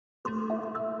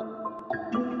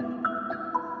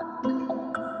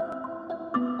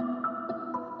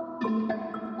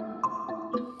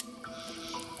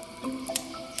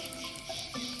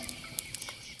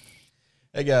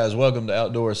Hey guys, welcome to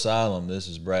Outdoor Asylum. This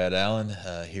is Brad Allen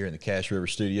here in the Cache River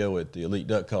studio at the Elite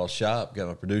Duck Call shop. Got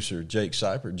my producer Jake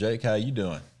Seipert. Jake, how you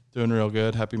doing? Doing real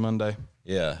good. Happy Monday.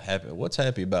 Yeah, happy. What's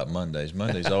happy about Mondays?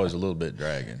 Monday's always a little bit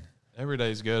dragging. Every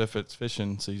day's good if it's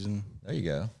fishing season. There you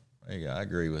go. I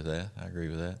agree with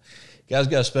that. Guys,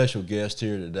 got a special guest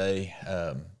here today.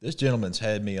 This gentleman's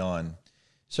had me on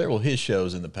several of his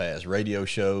shows in the past, radio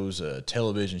shows,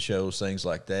 television shows, things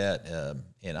like that.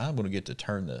 And I'm going to get to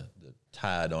turn the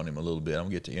tide on him a little bit. I'm going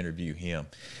to get to interview him.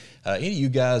 Any of you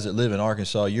guys that live in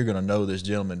Arkansas, you're going to know this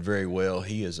gentleman very well.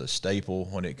 He is a staple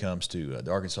when it comes to the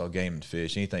Arkansas Game and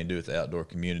Fish, anything to do with the outdoor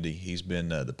community. He's been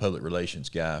the public relations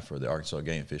guy for the Arkansas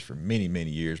Game and Fish for many,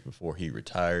 many years before he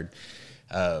retired.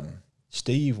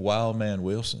 Steve Wildman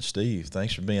Wilson. Steve,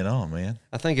 thanks for being on, man.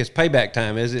 I think it's payback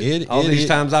time, is it? All these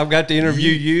times I've got to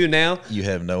interview you now. You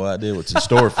have no idea what's in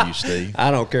store for you, Steve.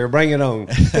 I don't care. Bring it on.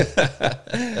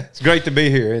 It's great to be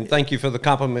here, and thank you for the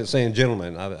compliment saying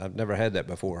gentleman. I've never had that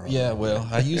before. Yeah, well,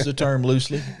 I use the term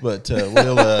loosely, but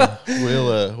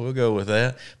we'll go with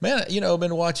that. Man, you know, I've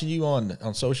been watching you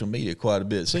on social media quite a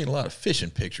bit, seeing a lot of fishing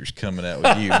pictures coming out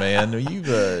with you, man. You've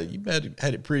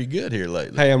had it pretty good here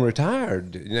lately. Hey, I'm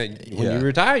retired. When you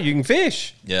retire, you can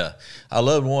fish. Yeah. I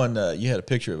loved one. You had a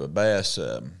picture of a bass,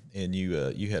 and you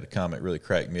had a comment really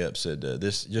cracked me up, said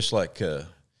this, just like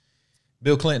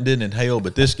Bill Clinton didn't inhale,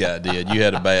 but this guy did. You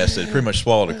had a bass that pretty much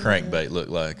swallowed a crankbait, looked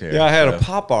like. There. Yeah, I had a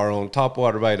popper on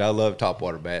topwater bait. I love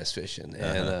topwater bass fishing.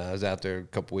 And I was out there a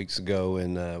couple weeks ago,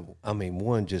 and,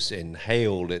 one just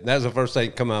inhaled it. And that was the first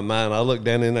thing that come out of my mind. I looked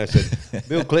down in there and I said,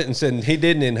 Bill Clinton said he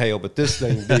didn't inhale, but this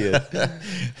thing did.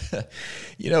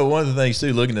 You know, one of the things,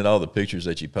 too, looking at all the pictures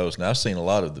that you post, and I've seen a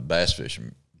lot of the bass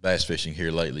fishing here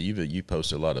lately. You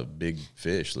posted a lot of big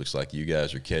fish. Looks like you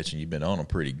guys are catching. You've been on them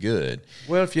pretty good.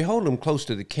 Well, if you hold them close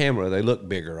to the camera, they look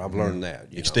bigger. I've learned that.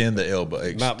 Extend the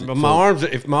elbow. My arms.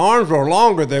 If my arms were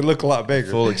longer, they look a lot bigger.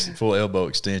 Full elbow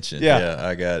extension. Yeah,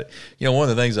 I got it. You know, one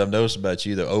of the things I've noticed about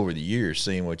you, though, over the years,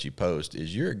 seeing what you post,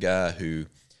 is you're a guy who,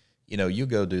 you know, you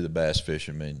go do the bass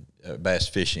fishing,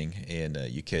 and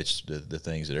you catch the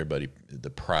things that the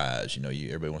prize. You know,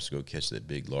 everybody wants to go catch that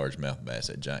big largemouth bass,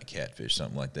 that giant catfish,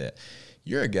 something like that.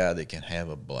 You're a guy that can have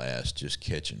a blast just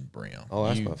catching brim.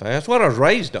 Oh, that's what I was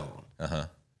raised on.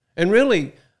 And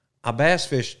really, I bass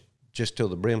fish just till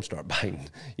the brim start biting.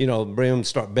 You know, the brim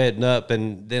start bedding up,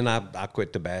 and then I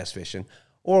quit the bass fishing.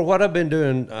 Or what I've been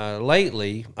doing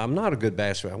lately, I'm not a good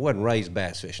bass fisher. I wasn't raised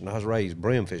bass fishing. I was raised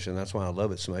brim fishing. That's why I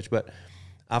love it so much. But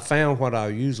I found what I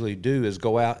usually do is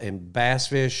go out and bass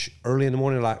fish early in the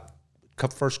morning, like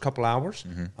first couple hours.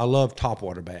 I love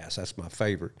topwater bass. That's my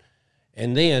favorite.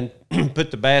 And then put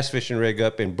the bass fishing rig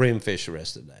up and brim fish the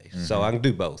rest of the day. So I can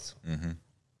do both.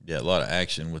 Yeah, a lot of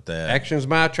action with that. Action's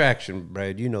my attraction,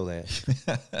 Brad. You know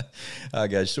that. I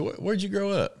got you. So where'd you grow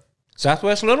up?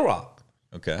 Southwest Little Rock.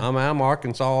 Okay. I'm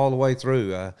Arkansas all the way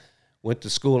through. I went to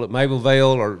school at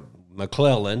Mableville or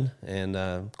McClellan, and,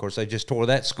 of course, they just tore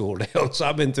that school down, so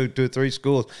I've been through 2 or 3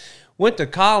 schools. Went to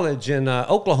college in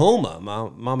Oklahoma. My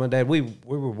mom and dad, we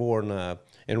were born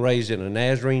and raised in a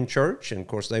Nazarene church, and, of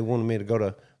course, they wanted me to go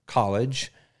to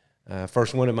college.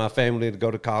 First one in my family to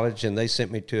go to college, and they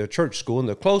sent me to a church school, and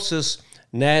the closest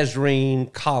Nazarene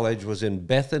college was in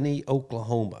Bethany,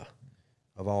 Oklahoma,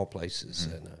 of all places,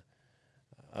 and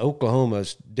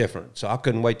Oklahoma's different, so I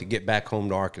couldn't wait to get back home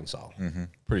to Arkansas.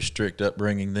 Pretty strict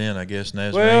upbringing then, I guess,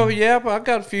 Nazarene? Well, yeah, but I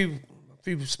got a few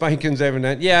spankings every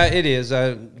night. Yeah, it is.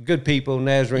 Good people.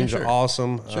 Nazarenes are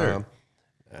awesome. Sure.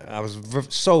 I was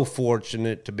so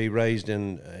fortunate to be raised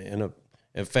in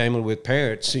a family with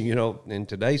parents, you know, in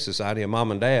today's society, a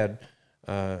mom and dad.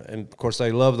 And, of course,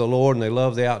 they love the Lord and they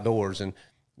love the outdoors. And,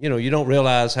 you know, you don't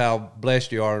realize how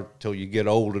blessed you are until you get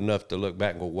old enough to look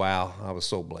back and go, wow, I was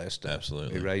so blessed to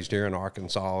be raised here in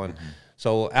Arkansas. And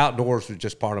so outdoors was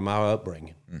just part of my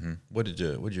upbringing. What did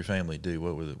your family do?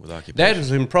 What with occupation? Dad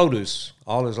was in produce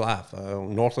all his life,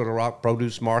 North Little Rock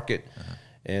Produce Market.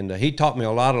 And he taught me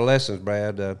a lot of lessons,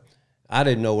 Brad. I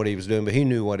didn't know what he was doing, but he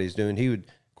knew what he was doing. He would,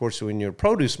 of course, when you're a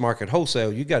produce market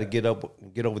wholesale, you got to get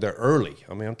over there early.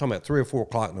 I mean, I'm talking about 3 or 4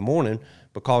 o'clock in the morning,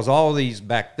 because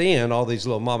back then, all these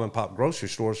little mom and pop grocery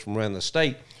stores from around the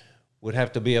state would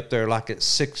have to be up there like at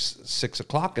 6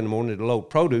 o'clock in the morning to load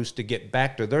produce to get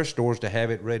back to their stores to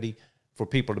have it ready for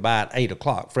people to buy at 8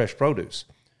 o'clock, fresh produce.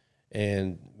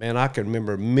 And, man, I can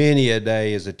remember many a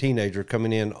day as a teenager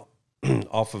coming in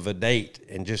off of a date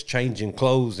and just changing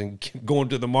clothes and going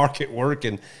to the market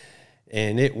working,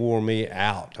 and it wore me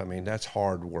out. I mean, that's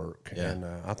hard work. Yeah. And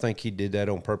I think he did that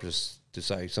on purpose to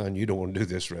say, son, you don't want to do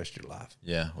this the rest of your life.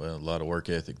 Yeah, well, a lot of work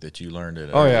ethic that you learned at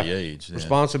an early age. Yeah.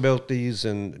 Responsibilities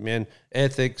and, man,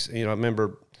 ethics. You know, I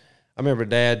remember remember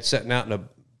Dad sitting out in a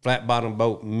flat bottom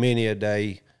boat many a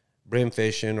day, brim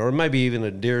fishing, or maybe even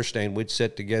a deer stand. We'd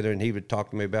sit together and he would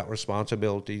talk to me about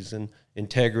responsibilities and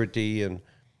integrity and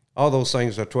all those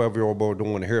things a 12-year-old boy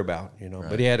don't want to hear about, you know. Right.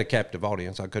 But he had a captive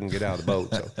audience. I couldn't get out of the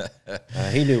boat, so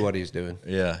he knew what he was doing.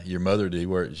 Yeah. Your mother, did he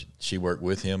work? She worked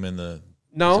with him in the.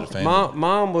 No,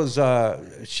 mom was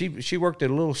she worked at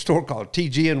a little store called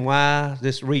TG&Y,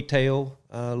 this retail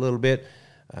a little bit.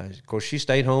 Of course, she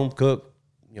stayed home, cooked.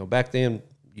 You know, back then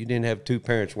you didn't have two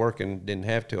parents working, didn't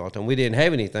have to all the time. We didn't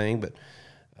have anything, but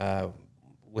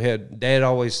we had. Dad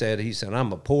always said, he said,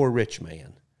 "I'm a poor rich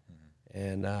man,"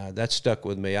 and that stuck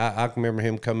with me. I can remember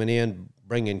him coming in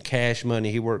bringing cash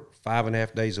money. He worked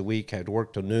 5.5 days a week, had to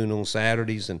work till noon on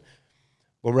Saturdays, and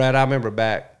well, Brad, I remember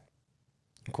back.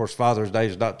 Of course, Father's Day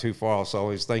is not too far, so I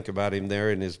always think about him there,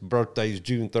 and his birthday is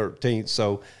June 13th.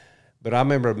 So, but I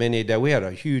remember many a day, we had a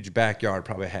huge backyard,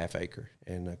 probably a half acre.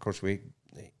 And, of course,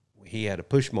 he had a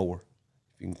push mower,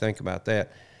 if you can think about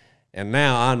that. And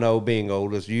now I know, being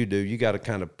old as you do, you got to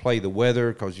kind of play the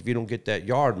weather, because if you don't get that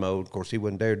yard mowed, of course, he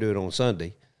wouldn't dare do it on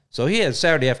Sunday. So he had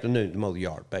Saturday afternoon to mow the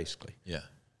yard, basically. Yeah.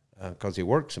 Because he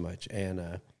worked so much.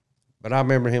 And but I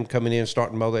remember him coming in,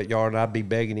 starting to mow that yard, and I'd be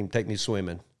begging him to take me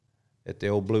swimming at the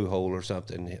old Blue Hole or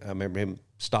something. I remember him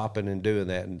stopping and doing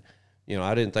that. And, you know,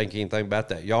 I didn't think anything about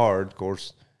that yard, of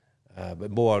course, but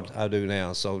boy, I do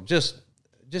now. So just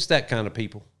that kind of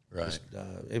people. Right. Just,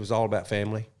 it was all about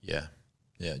family. Yeah.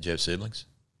 Yeah. Did you have siblings?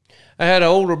 I had an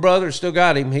older brother, still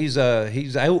got him. He's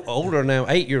older now,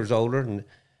 8 years older.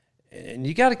 And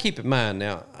you got to keep in mind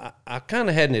now, I kind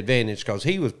of had an advantage because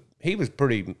he was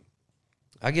pretty,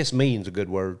 I guess mean's a good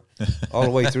word, all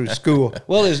the way through school.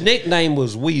 Well, his nickname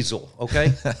was Weasel,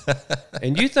 okay?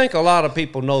 And you think a lot of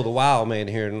people know the wild man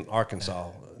here in Arkansas.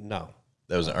 No.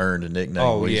 That was an earned nickname.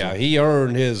 Oh, Weasel. Yeah, he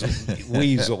earned his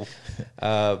Weasel.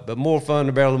 But more fun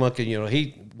than Barrel Monkey. You know,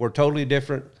 we're totally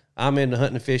different. I'm into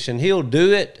hunting and fishing. He'll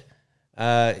do it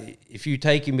if you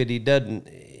take him, but he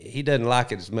doesn't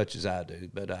like it as much as I do.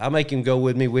 But I make him go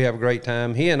with me. We have a great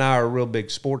time. He and I are real big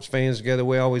sports fans together.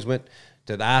 We always went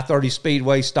to the I-30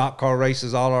 Speedway stock car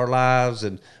races all our lives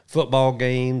and football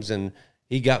games, and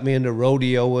he got me into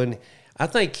rodeoing. I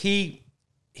think he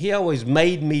always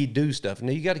made me do stuff.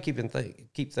 Now, you got to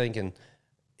keep thinking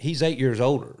he's 8 years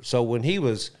older. So when he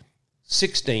was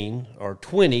 16 or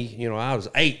 20, you know, I was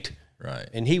 8. Right.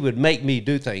 And he would make me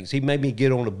do things. He made me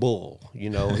get on a bull,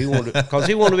 you know. He wanted because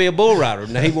he wanted to be a bull rider.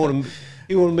 Now he wanted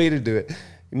me to do it.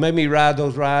 He made me ride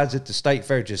those rides at the state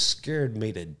fair. Just scared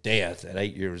me to death at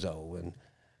 8 years old, and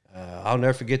I'll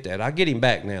never forget that. I get him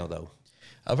back now, though.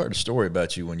 I've heard a story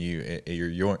about you when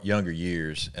your younger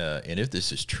years, and if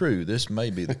this is true, this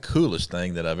may be the coolest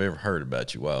thing that I've ever heard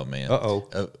about you, wild man.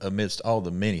 Amidst all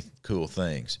the many cool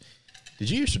things,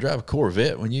 did you used to drive a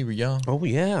Corvette when you were young? Oh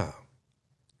yeah.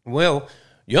 Well,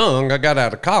 young. I got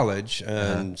out of college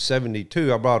in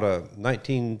 '72. I bought a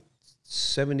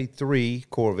 1973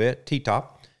 Corvette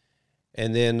T-top.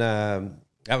 And then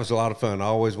that was a lot of fun. I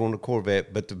always wanted a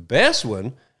Corvette. But the best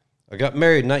one, I got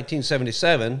married in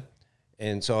 1977.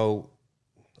 And so,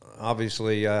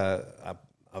 obviously, I've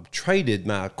traded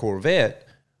my Corvette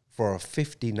for a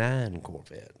 59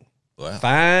 Corvette. Wow.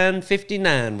 Fine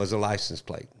 59 was a license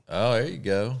plate. Oh, there you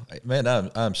go. Man,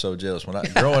 I'm so jealous.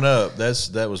 Growing up,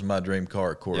 that was my dream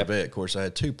car, Corvette. Yep. Of course, I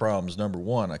had two problems. Number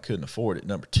one, I couldn't afford it.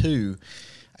 Number two,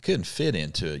 I couldn't fit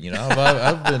into it. You know,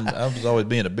 I was always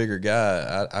being a bigger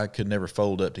guy. I could never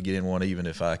fold up to get in one, even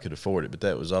if I could afford it. But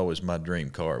that was always my dream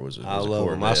car. I love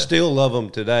them. I still love them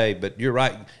today. But you're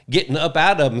right. Getting up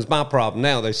out of them is my problem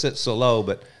now. They sit so low,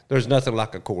 but there's nothing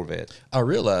like a Corvette. I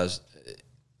realized.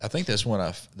 I think that's when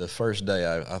the first day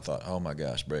I thought, oh my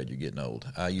gosh, Brad, you're getting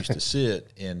old. I used to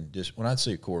sit and just when I'd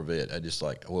see a Corvette, I just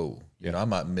like, whoa, you know, I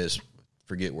might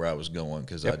forget where I was going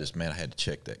because I had to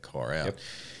check that car out. Yep.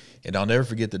 And I'll never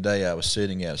forget the day I was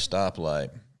sitting at a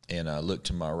stoplight and I looked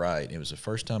to my right. It was the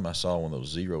first time I saw one of those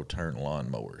zero-turn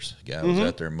lawnmowers. The guy was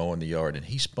out there mowing the yard, and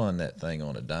he spun that thing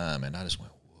on a dime, and I just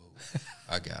went, whoa,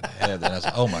 I got to have that. And I was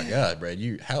like, oh, my God, Brad,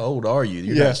 how old are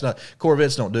you?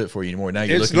 Corvettes don't do it for you anymore. Now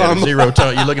you're looking at a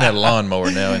zero-turn. You're looking at a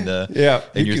lawnmower now, and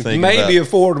and you're thinking maybe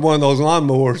afford one of those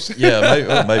lawnmowers.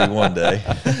 Maybe one day.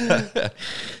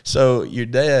 So your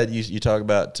dad, you talk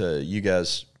about you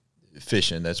guys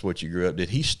fishing. That's what you grew up. Did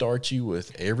he start you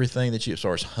with everything that as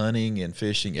far as hunting and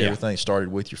fishing, everything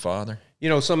started with your father? You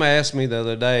know, somebody asked me the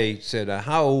other day, said,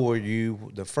 how old were you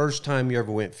the first time you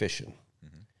ever went fishing?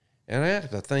 Mm-hmm. And I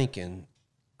got to thinking,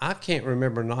 I can't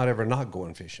remember not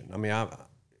going fishing. I mean,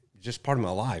 just part of my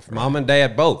life. Right. Mom and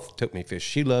Dad both took me fishing.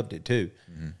 She loved it too.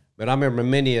 Mm-hmm. But I remember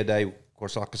many a day, of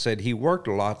course, like I said, he worked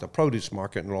a lot at the produce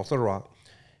market in North Little Rock.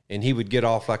 and he would get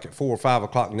off like at 4 or 5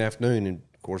 o'clock in the afternoon. And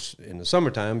of course, in the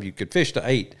summertime, you could fish to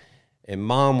 8. And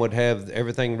Mom would have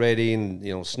everything ready,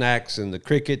 and snacks and the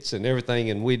crickets and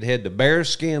everything, and we'd head to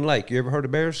Bearskin Lake. You ever heard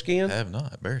of Bearskin? I have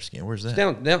not. Bearskin, where's that?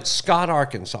 Down Scott,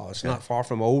 Arkansas. It's not far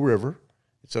from Old River.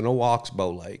 It's an old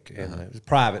oxbow lake, and it was a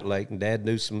private lake. And Dad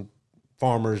knew some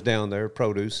farmers down there,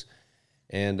 produce,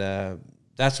 and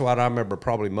that's what I remember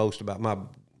probably most about my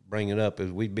bringing up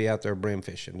is we'd be out there brim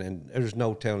fishing, and there's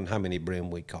no telling how many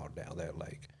brim we caught down that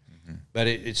lake. But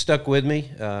it stuck with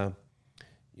me.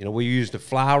 We used a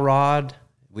fly rod.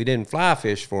 We didn't fly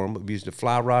fish for them, but we used a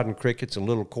fly rod and crickets and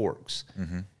little corks.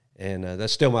 And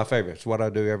that's still my favorite. It's what I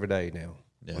do every day now.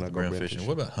 Yeah, when I go brim fishing.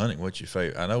 What about hunting? What's your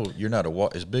favorite? I know you're not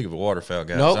as big of a waterfowl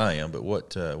guy as I am, but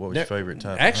what was your favorite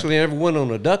type? Actually, I never went on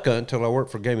a duck hunt until I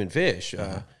worked for Game and Fish.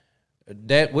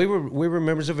 Dad, we were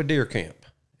members of a deer camp,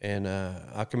 and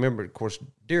I can remember, of course,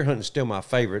 deer hunting is still my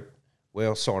favorite.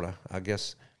 Well, sort of, I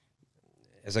guess.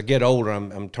 As I get older,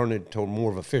 I'm turning into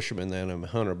more of a fisherman than I'm a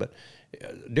hunter, but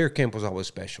deer camp was always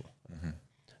special.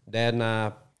 Dad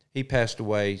and he passed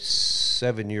away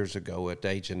 7 years ago at the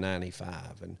age of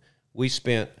 95, and we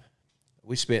spent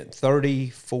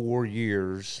 34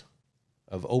 years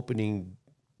of opening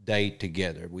day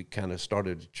together. We kind of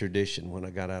started a tradition when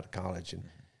I got out of college, and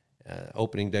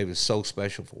opening day was so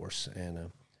special for us,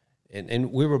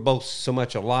 and we were both so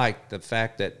much alike. The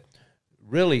fact that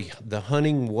really the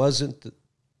hunting wasn't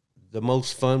the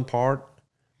most fun part,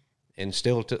 and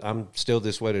I'm still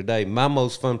this way today. My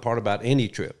most fun part about any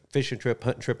trip, fishing trip,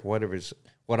 hunting trip, or whatever, is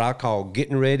what I call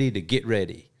getting ready to get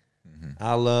ready.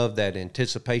 I love that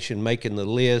anticipation, making the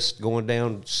list, going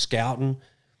down, scouting.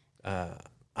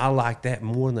 I like that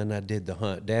more than I did the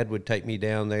hunt. Dad would take me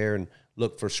down there and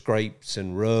look for scrapes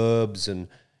and rubs and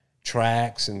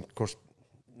tracks. And, of course,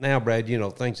 now, Brad,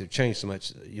 things have changed so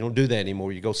much. You don't do that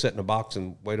anymore. You go sit in a box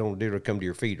and wait on a deer to come to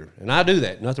your feeder. And I do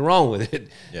that. Nothing wrong with it.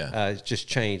 Yeah. It's just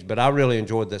changed. But I really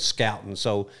enjoyed the scouting.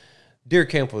 So deer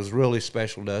camp was really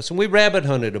special to us. And we rabbit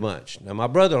hunted a bunch. Now, my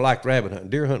brother liked rabbit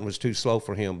hunting. Deer hunting was too slow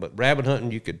for him. But rabbit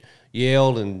hunting, you could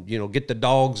yell and, get the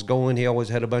dogs going. He always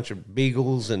had a bunch of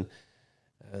beagles. And,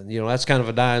 that's kind of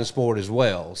a dying sport as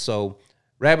well. So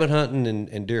rabbit hunting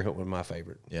and deer hunting were my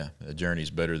favorite. Yeah, the journey's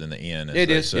better than the end, as it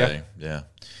they is, say. Yeah.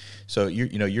 So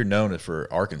you're known for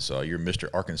Arkansas. You're Mr.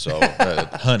 Arkansas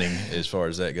hunting as far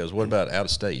as that goes. What about out of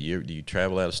state? Do you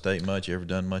travel out of state much? You ever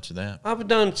done much of that? I've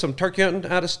done some turkey hunting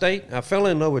out of state. I fell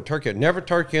in love with turkey hunting. Never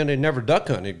turkey hunted, never duck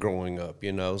hunted growing up,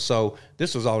 So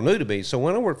this was all new to me. So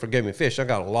when I worked for Game and Fish, I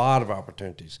got a lot of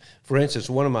opportunities. For instance,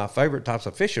 one of my favorite types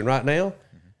of fishing right now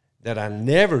that I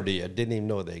never didn't even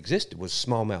know they existed, was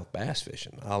smallmouth bass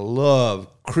fishing. I love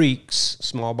creeks,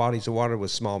 small bodies of water with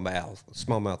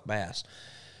smallmouth bass.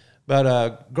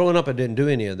 But growing up, I didn't do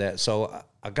any of that. So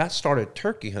I got started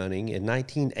turkey hunting in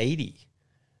 1980.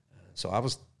 So I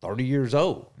was 30 years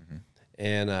old.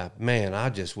 And, man, I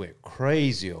just went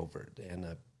crazy over it.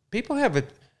 And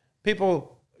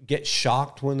people get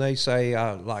shocked when they say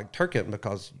I like turkey hunting,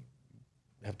 because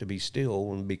have to be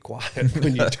still and be quiet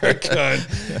when you turkey hunt.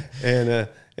 And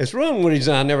it's one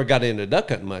reason I never got into duck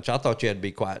hunting much. I thought you had to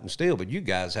be quiet and still, but you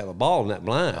guys have a ball in that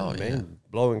blind, man,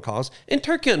 blowing calls. And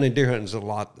turkey hunting and deer hunting is a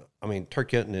lot. I mean,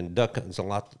 turkey hunting and duck hunting is a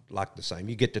lot like the same.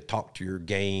 You get to talk to your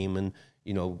game, and,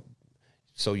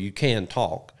 so you can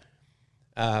talk.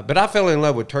 But I fell in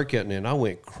love with turkey hunting, and I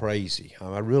went crazy.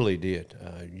 I really did.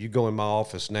 You go in my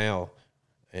office now,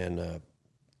 and,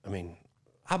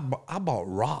 I bought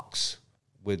rocks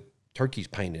with turkeys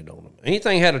painted on them.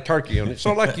 Anything had a turkey on it,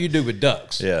 sort of like you do with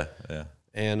ducks. Yeah.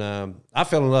 And I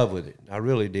fell in love with it. I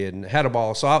really did, and had a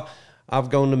ball. So I've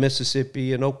gone to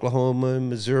Mississippi and Oklahoma and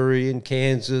Missouri and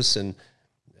Kansas, and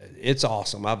it's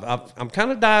awesome. I'm kind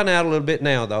of dying out a little bit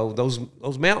now, though.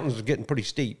 Those mountains are getting pretty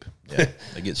steep. Yeah,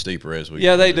 they get steeper as we.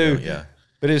 Yeah, they do. Yeah.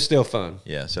 But it's still fun.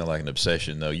 Yeah, sound like an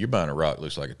obsession though. You're buying a rock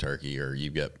looks like a turkey, or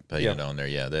you've got painted on there.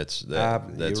 Yeah, that's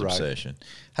obsession. Right.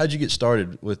 How'd you get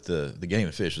started with the Game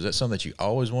and Fish? Was that something that you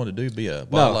always wanted to do? Be a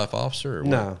wildlife officer? Or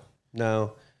what?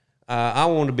 No. I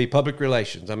wanted to be public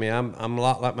relations. I mean, I'm a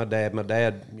lot like my dad. My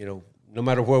dad, no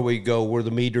matter where we go, we're the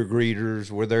meter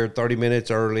greeters. We're there 30 minutes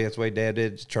early. That's the way Dad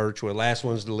did at church. We're the last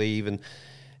ones to leave, and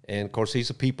of course he's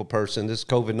a people person. This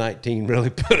COVID-19 really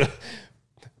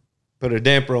put a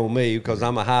damper on me, because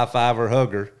I'm a high fiver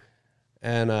hugger.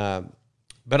 And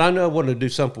but I know I wanted to do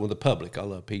something with the public. I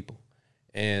love people.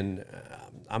 And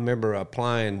I remember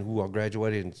applying. I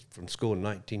graduated from school in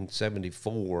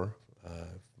 1974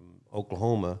 from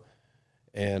Oklahoma,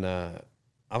 and I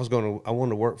wanted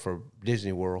to work for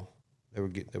Disney World.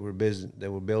 They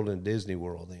were building Disney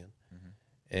World then,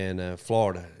 and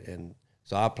Florida. And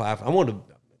so I applied.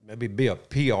 maybe be a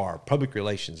PR, public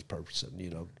relations person, you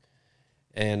know.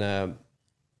 And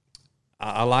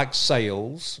I like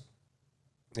sales.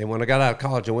 And when I got out of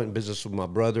college, I went in business with my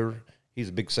brother. He's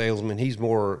a big salesman. He's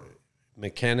more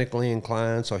mechanically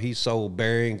inclined, so he sold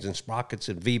bearings and sprockets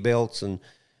and V-belts and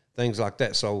things like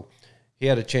that. So he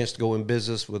had a chance to go in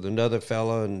business with another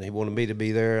fella, and he wanted me to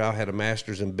be there. I had a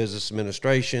master's in business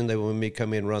administration. They wanted me to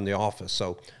come in and run the office.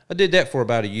 So I did that for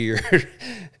about a year.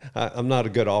 I'm not a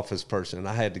good office person.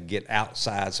 I had to get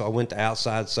outside. So I went to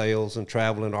outside sales and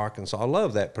travel in Arkansas. I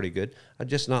love that pretty good. I'm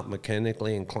just not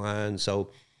mechanically inclined.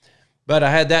 But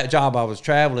I had that job. I was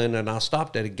traveling, and I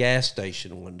stopped at a gas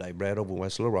station one day, Brad, over in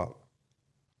West Little Rock.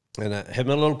 And I had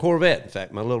my little Corvette, in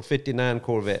fact, my little 59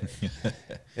 Corvette.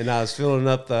 And I was filling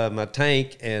up my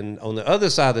tank, and on the other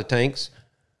side of the tanks,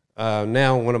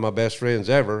 now one of my best friends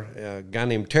ever, a guy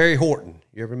named Terry Horton.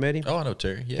 You ever met him? Oh, I know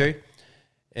Terry. Yeah. Terry?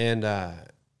 And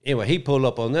anyway, he pulled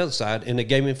up on the other side in a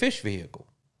game and fish vehicle.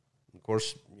 Of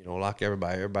course, you know, like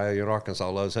everybody in Arkansas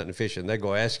loves hunting and fishing. They're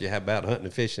going to ask you how about hunting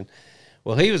and fishing.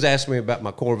 Well, he was asking me about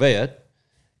my Corvette,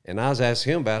 and I was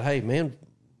asking him about, hey, man,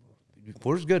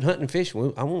 where's good hunting and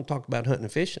fishing? I want to talk about hunting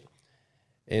and fishing.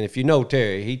 And if you know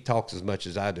Terry, he talks as much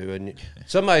as I do. And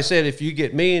somebody said if you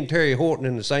get me and Terry Horton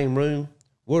in the same room,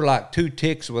 we're like two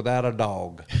ticks without a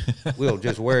dog. We'll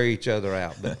just wear each other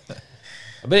out. But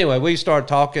anyway, we started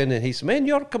talking, and he said, man,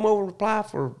 you ought to come over and apply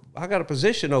for, I got a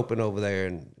position open over there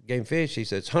in Game Fish. He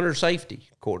said, it's hunter safety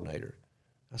coordinator.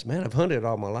 I said, man, I've hunted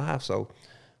all my life. So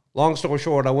long story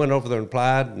short, I went over there and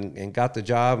applied and got the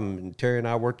job, and Terry and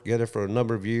I worked together for a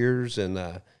number of years,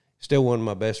 and still one of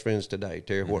my best friends today,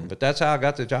 Terry Horton. But that's how I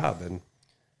got the job, and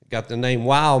got the name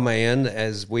Wild Man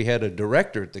as we had a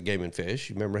director at the Game and Fish.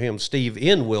 You remember him, Steve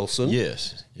N. Wilson?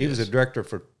 Yes. He was a director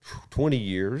for 20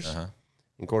 years. Uh-huh.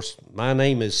 Of course, my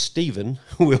name is Stephen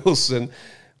Wilson.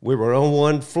 We were on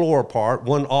one floor apart,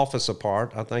 one office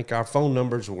apart. I think our phone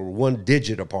numbers were one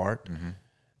digit apart. Mm-hmm.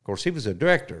 Of course, he was a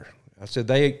director. I said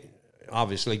they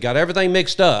obviously got everything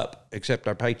mixed up except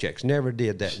our paychecks. Never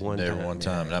did that one time. Never one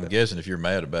time. And I'm guessing if you're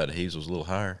mad about it, he was a little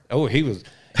higher. Oh, he was.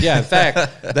 Yeah, in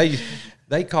fact,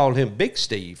 they called him Big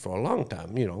Steve for a long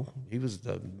time. You know, he was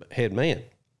the head man.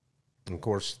 And of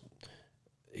course,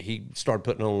 he started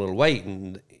putting on a little weight,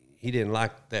 and he didn't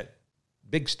like that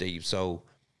Big Steve. So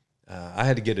I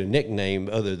had to get a nickname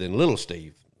other than Little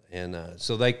Steve. And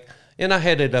I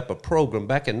headed up a program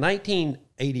back in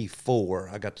 1984.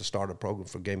 I got to start a program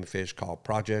for Game and Fish called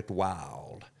Project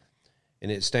Wild, and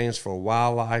it stands for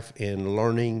Wildlife in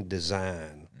Learning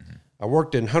Design. Mm-hmm. I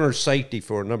worked in hunter safety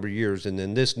for a number of years, and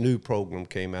then this new program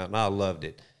came out, and I loved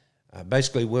it. I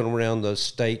basically went around the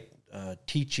state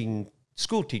teaching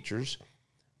school teachers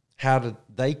how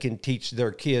they can teach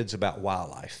their kids about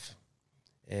wildlife.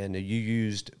 And you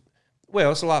used...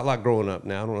 Well, it's a lot like growing up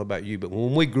now. I don't know about you, but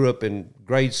when we grew up in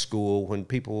grade school, when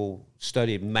people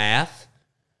studied math,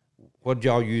 what did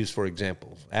y'all use for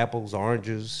examples? Apples,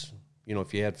 oranges? You know,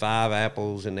 if you had 5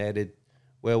 apples and added,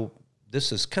 well,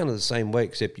 this is kind of the same way,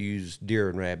 except you use deer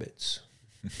and rabbits.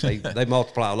 They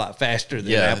multiply a lot faster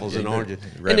than apples and oranges.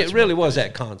 And it really was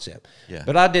that concept. Yeah.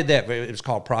 But I did that. It was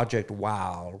called Project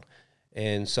Wild.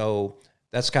 And so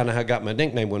that's kind of how I got my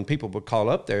nickname. When people would call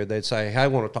up there, they'd say, hey, I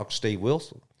want to talk to Steve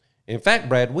Wilson. In fact,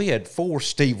 Brad, we had 4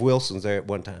 Steve Wilsons there at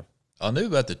one time. I knew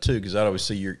about the 2 because I'd always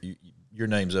see your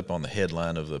name's up on the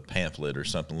headline of the pamphlet or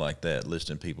something like that,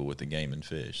 listing people with the Game and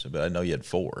Fish. But I know you had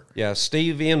 4. Yeah,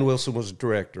 Steve N. Wilson was the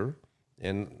director,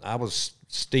 and I was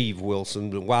Steve Wilson,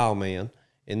 the Wild Man.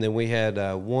 And then we had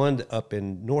one up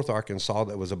in North Arkansas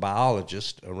that was a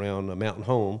biologist around Mountain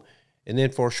Home. And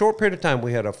then for a short period of time,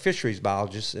 we had a fisheries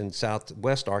biologist in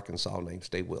southwest Arkansas named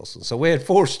Steve Wilson. So we had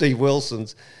 4 Steve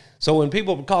Wilsons. So when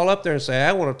people would call up there and say,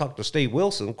 I want to talk to Steve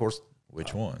Wilson, of course.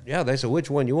 Which one? Yeah, they said, which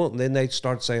one you want? And then they'd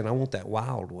start saying, I want that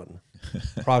wild one,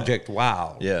 Project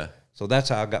Wild. Yeah. So that's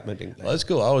how I got my nickname. Well, that's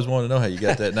cool. I always wanted to know how you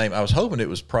got that name. I was hoping it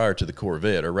was prior to the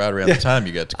Corvette or right around the time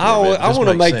you got to Corvette. I want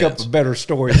to make up a better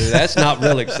story than that. That's not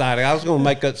real exciting. I was going to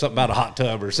make up something about a hot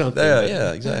tub or something.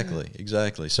 Yeah,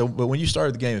 exactly. So, but when you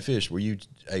started the Game and Fish, were you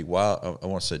I want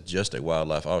to say just a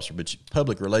wildlife officer, but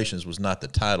public relations was not the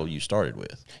title you started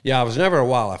with. Yeah, I was never a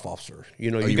wildlife officer.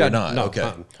 You know, you were not? No,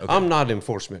 okay. I'm not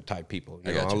enforcement type people.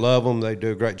 I love them. They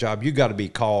do a great job. You got to be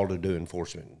called to do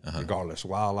enforcement, regardless,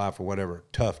 wildlife or whatever.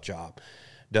 Tough job.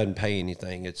 Doesn't pay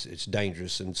anything. It's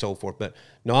dangerous and so forth. But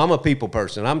no, I'm a people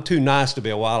person. I'm too nice to be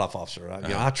a wildlife officer.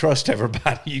 I trust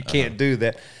everybody. You can't do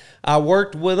that. I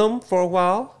worked with them for a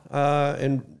while,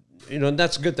 and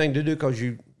that's a good thing to do because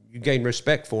you gain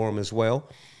respect for them as well.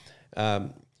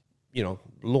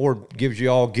 Lord gives you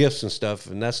all gifts and stuff,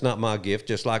 and that's not my gift.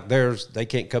 Just like theirs, they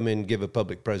can't come in and give a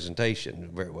public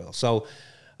presentation very well. So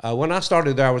When I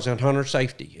started there, I was in hunter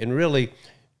safety. And really,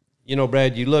 you know,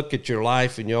 Brad, you look at your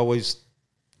life and you always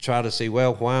try to see,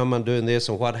 well, why am I doing this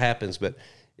and what happens? But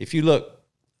if you look,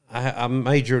 I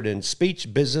majored in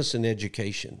speech, business, and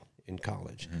education in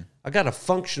college. Mm-hmm. I got a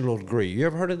functional degree. You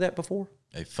ever heard of that before?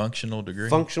 A functional degree?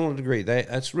 Functional degree.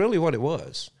 That's really what it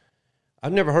was.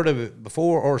 I've never heard of it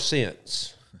before or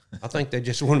since. I think they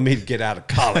just wanted me to get out of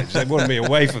college. They wanted me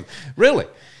away from, really.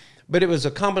 But it was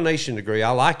a combination degree.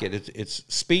 I like it. It's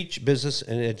speech, business,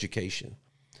 and education.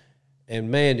 And,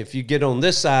 man, if you get on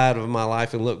this side of my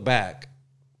life and look back,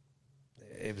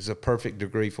 it was a perfect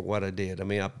degree for what I did. I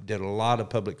mean, I did a lot of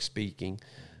public speaking.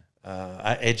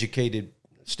 I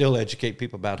still educate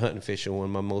people about hunting and fishing. One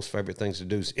of my most favorite things to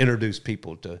do is introduce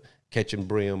people to catching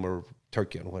brim or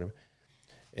turkey or whatever.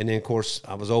 And then, of course,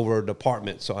 I was over a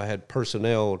department, so I had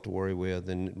personnel to worry with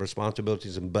and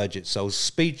responsibilities and budget. So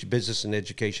speech, business, and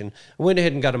education. I went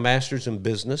ahead and got a master's in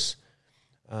business,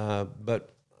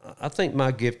 but I think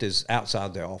my gift is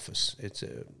outside the office. It's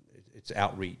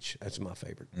outreach. That's my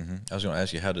favorite. Mm-hmm. I was going to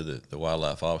ask you, how did the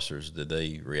wildlife officers, did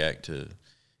they react to,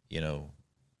 you know,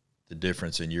 the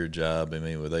difference in your job? I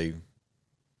mean, were they,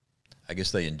 I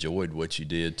guess they enjoyed what you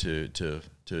did to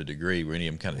a degree. Were any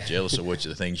of them kind of jealous of what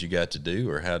the things you got to do,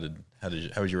 or how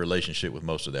was your relationship with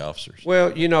most of the officers?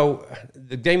 Well, you know,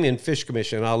 the Game and Fish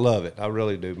Commission, I love it. I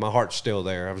really do. My heart's still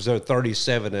there. I was there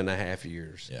 37 and a half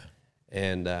years. Yeah.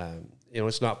 And, you know,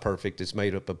 it's not perfect. It's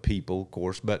made up of people, of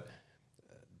course. But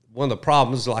one of the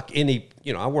problems, like any,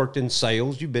 you know, I worked in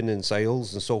sales. You've been in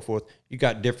sales and so forth. You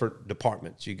got different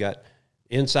departments. You got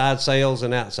inside sales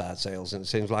and outside sales. And it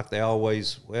seems like they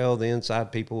always, well, the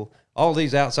inside people, all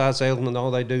these outside salesmen,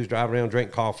 all they do is drive around,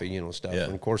 drink coffee, you know, stuff. Yeah.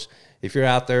 And, of course, if you're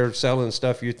out there selling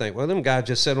stuff, you think, well, them guys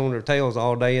just sit on their tails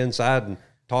all day inside and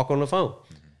talk on the phone.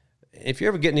 Mm-hmm. If you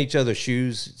ever get in each other's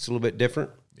shoes, it's a little bit different.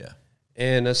 Yeah.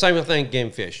 And the same thing,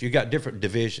 game fish. You got different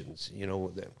divisions, you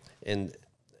know, and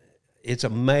it's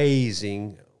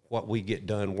amazing what we get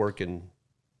done working,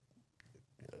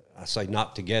 I say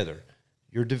not together.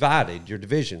 You're divided, your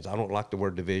divisions. I don't like the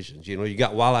word divisions. You know, you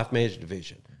got wildlife management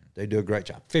division. They do a great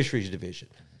job. Fisheries division.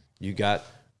 You got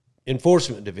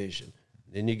enforcement division.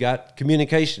 Then you got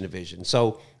communication division.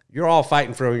 So you're all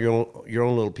fighting for your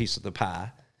own little piece of the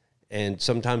pie. And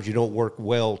sometimes you don't work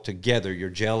well together. You're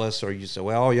jealous, or you say,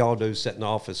 well, all y'all do is sit in the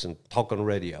office and talk on the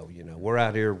radio. You know, we're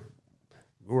out here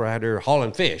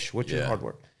hauling fish, which is hard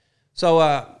work. So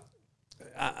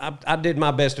I did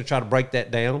my best to try to break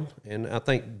that down. And I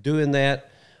think doing that,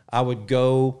 I would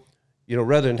go, you know,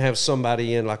 rather than have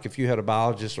somebody in, like if you had a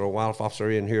biologist or a wildlife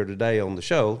officer in here today on the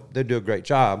show, they'd do a great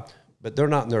job, but they're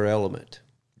not in their element.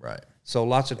 Right. So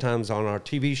lots of times on our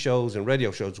TV shows and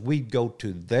radio shows, we'd go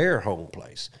to their home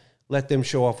place, let them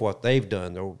show off what they've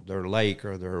done, their lake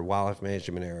or their wildlife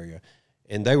management area,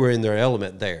 and they were in their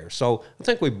element there. So I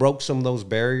think we broke some of those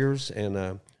barriers,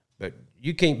 and but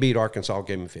you can't beat Arkansas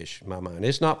Game and Fish, in my mind.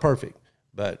 It's not perfect,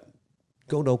 but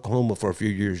go to Oklahoma for a few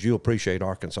years, you'll appreciate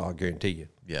Arkansas, I guarantee you.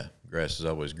 Yeah, grass is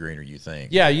always greener, you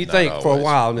think. Yeah, you think always. For a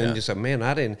while, and then you say, man,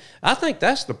 I think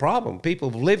that's the problem. People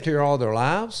have lived here all their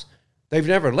lives. They've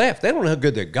never left. They don't know how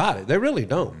good they got it. They really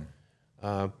don't.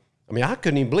 I mean, I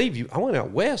couldn't even believe I went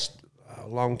out west a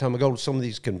long time ago to some of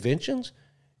these conventions,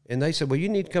 and they said, well, you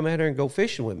need to come out here and go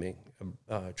fishing with me,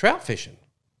 trout fishing.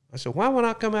 I said, why would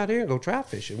I come out here and go trout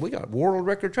fishing? We got world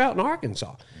record trout in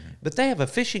Arkansas. Mm-hmm. But they have a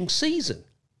fishing season.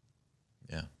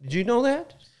 Yeah. Did you know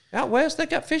that? Out west, they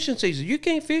got fishing season. You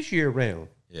can't fish year-round.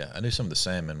 Yeah, I knew some of the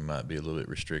salmon might be a little bit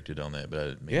restricted on that, but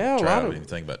I didn't even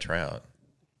think about trout.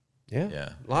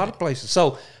 Yeah, a lot of places.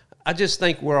 So I just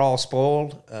think we're all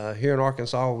spoiled here in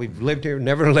Arkansas. We've lived here,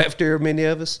 never left here, many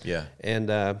of us. Yeah. And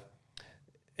of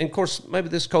course, maybe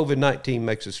this COVID-19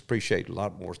 makes us appreciate a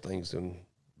lot more things than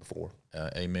before.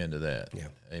 Amen to that. Yeah.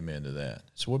 Amen to that.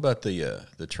 So what about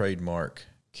the trademark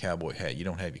cowboy hat? You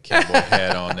don't have your cowboy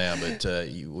hat on now, but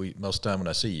most of the time when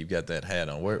I see you, you've got that hat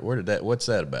on. What's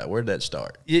that about? Where did that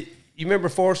start? You remember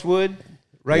Forrest Wood?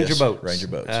 Ranger Boats. Ranger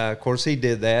Boats. Of course, he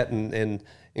did that. And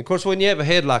of course, when you have a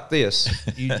head like this,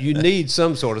 you need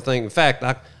some sort of thing. In fact,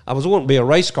 I was wanting to be a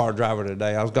race car driver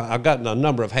today. I've gotten a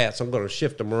number of hats. I'm going to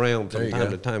shift them around from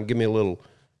time to time. Give me a little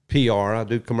PR. I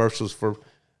do commercials for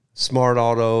Smart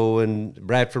Auto and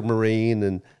Bradford Marine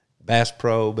and Bass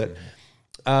Pro. But,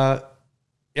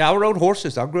 I rode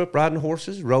horses. I grew up riding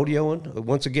horses, rodeoing.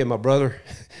 Once again, my brother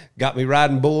got me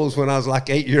riding bulls when I was like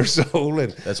 8 years old.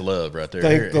 And that's love right there.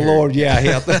 Thank the Lord.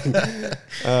 Yeah.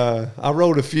 I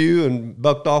rode a few and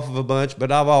bucked off of a bunch,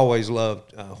 but I've always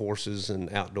loved horses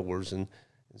and outdoors. And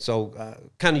So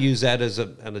kind of use that as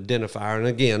an identifier. And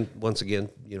again, once again,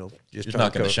 just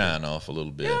knocking the shine off a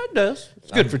little bit. Yeah, it does.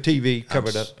 It's good for TV,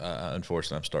 covered up.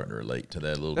 Unfortunately, I'm starting to relate to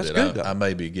that a little That's bit. good, I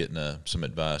may be getting some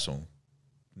advice on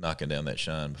knocking down that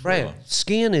shine before Brad, long.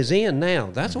 skin is in now.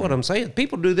 That's what I'm saying.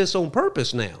 People do this on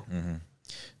purpose now.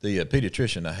 The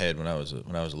pediatrician I had when I was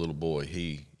a little boy,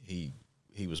 he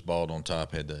was bald on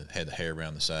top, had the hair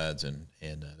around the sides, and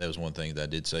that was one thing that I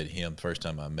did say to him the first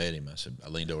time I met him. I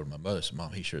leaned over to my mother and said,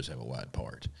 "Mom, he sure does have a wide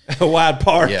part." A wide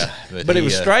part. Yeah, but it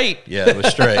was straight. Yeah, it was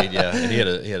straight. Yeah, and he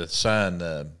had a sign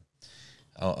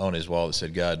on his wall that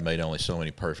said, "God made only so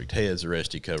many perfect heads; the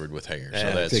rest He covered with hair."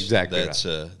 So that's exactly that's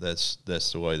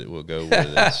the way that we'll go with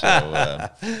it. So,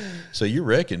 so you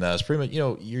recognize pretty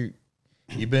much.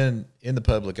 You've been in the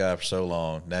public eye for so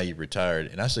long. Now you've retired,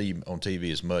 and I see you on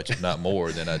TV as much, if not more,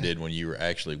 than I did when you were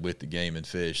actually with the Game and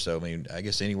Fish. So, I mean, I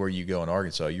guess anywhere you go in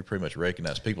Arkansas, you pretty much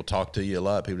recognize. People talk to you a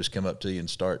lot. People just come up to you and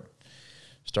start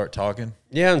talking.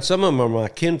 Yeah, and some of them are my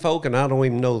kinfolk, and I don't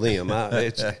even know them. One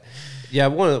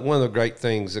of the great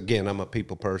things. Again, I'm a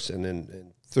people person,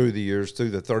 and through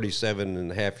the 37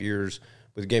 and a half years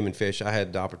with Game and Fish, I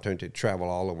had the opportunity to travel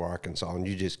all over Arkansas, and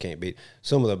you just can't beat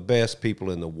some of the best people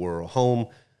in the world. Home,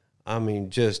 I mean,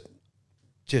 just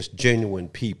genuine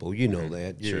people. You know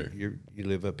that. Sure. You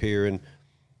live up here, and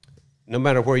no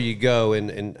matter where you go,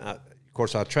 and of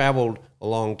course, I traveled a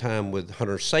long time with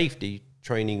hunter safety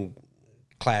training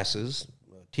classes,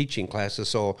 teaching classes.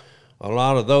 So a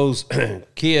lot of those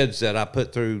kids that I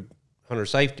put through hunter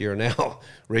safety are now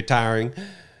retiring.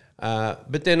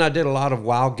 But then I did a lot of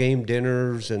wild game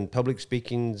dinners and public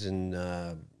speakings and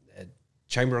at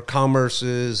Chamber of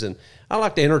Commerce's, and I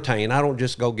like to entertain. I don't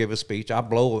just go give a speech. I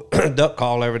blow a duck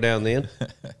call every now and then,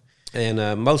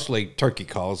 and mostly turkey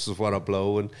calls is what I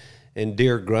blow, and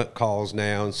deer grunt calls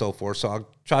now and so forth. So I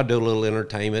try to do a little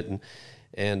entertainment,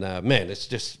 and man, it's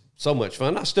just so much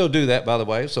fun. I still do that, by the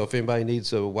way. So if anybody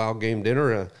needs a wild game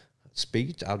dinner,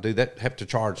 speech, I'll do that. Have to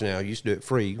charge now. I used to do it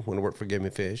free when I worked for Game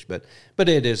and Fish, but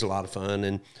it is a lot of fun.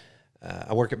 And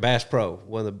I work at Bass Pro,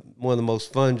 one of the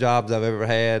most fun jobs I've ever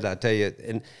had. I tell you,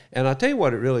 and I tell you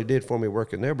what it really did for me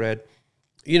working there, Brad.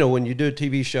 When you do a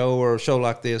TV show or a show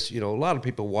like this, a lot of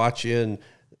people watch you,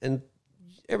 and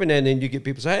every now and then you get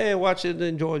people say, "Hey, I watch it and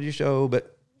enjoyed your show,"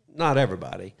 but not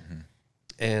everybody. Mm-hmm.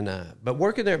 And but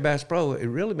working there at Bass Pro, it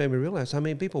really made me realize how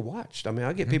many people watched. I mean,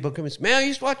 I get people coming and say, "Man, I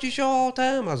used to watch your show all the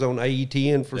time." I was on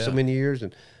AETN for so many years,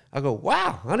 and I go,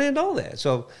 "Wow, I didn't know that."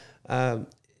 So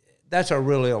that's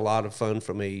really a lot of fun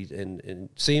for me, and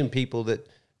seeing people that,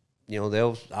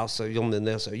 I'll say them, and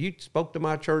they'll say, "You spoke to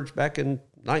my church back in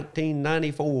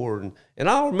 1994," and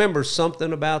I'll remember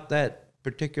something about that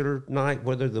particular night,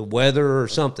 whether the weather or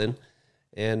something.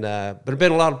 And but I've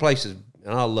been a lot of places.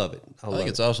 And I love it. I think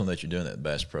it's awesome that you're doing that at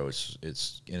Bass Pro.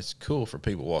 It's cool for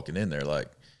people walking in there. Like,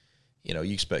 you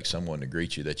expect someone to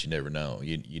greet you that you never know.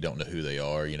 You don't know who they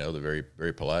are. They're very,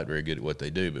 very polite, very good at what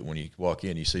they do. But when you walk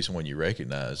in, you see someone you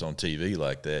recognize on TV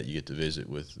like that. You get to visit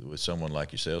with someone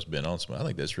like yourself's been on some. I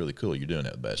think that's really cool. You're doing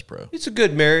that with Bass Pro. It's a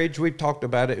good marriage. We've talked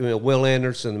about it. Will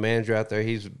Anderson, the manager out there,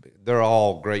 they're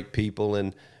all great people,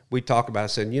 and we talk about it,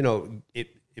 saying,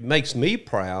 it makes me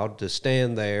proud to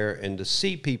stand there and to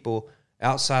see people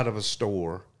outside of a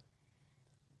store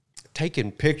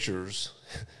taking pictures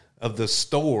of the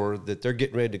store that they're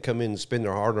getting ready to come in and spend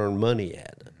their hard-earned money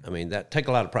at. I mean, that take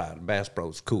a lot of pride. Bass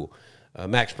Pro's cool.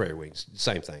 Max Prairie Wings,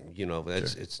 same thing.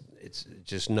 It's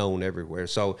just known everywhere.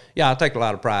 So yeah, I take a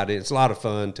lot of pride in it. It's a lot of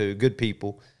fun too. Good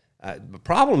people. The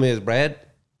problem is, Brad,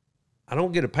 I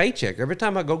don't get a paycheck. Every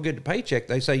time I go get a paycheck,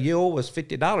 they say, "You owe us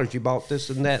 $50. You bought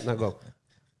this and that," and I go,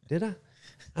 "Did I?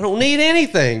 I don't need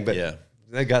anything." But yeah.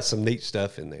 They got some neat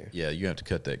stuff in there. Yeah, you have to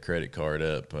cut that credit card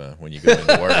up when you go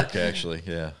into work, actually.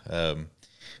 Yeah.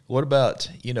 What about,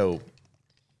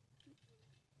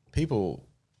 people,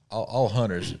 all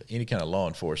hunters, any kind of law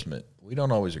enforcement, we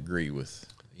don't always agree with,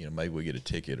 maybe we get a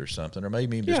ticket or something, or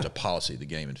maybe even just a policy of the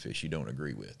Game and Fish you don't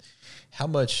agree with. How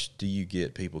much do you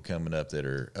get people coming up that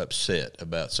are upset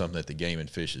about something that the Game and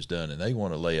Fish has done, and they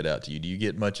want to lay it out to you? Do you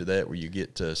get much of that where you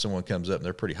get someone comes up and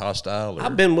they're pretty hostile? Or?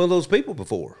 I've been one of those people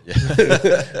before.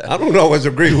 I don't always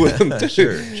agree with them.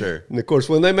 Sure. And of course,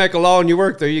 when they make a law and you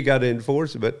work there, you got to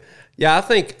enforce it. But yeah, I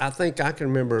think I can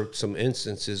remember some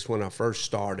instances when I first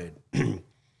started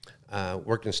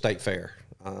working state fair.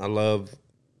 I love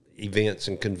events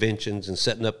and conventions and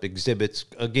setting up exhibits,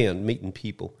 again, meeting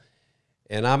people.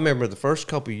 And I remember the first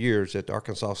couple of years at the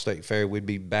Arkansas State Fair, we'd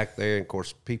be back there, and, of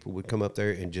course, people would come up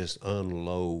there and just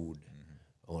unload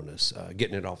on us,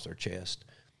 getting it off their chest.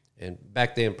 And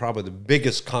back then, probably the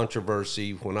biggest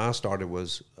controversy when I started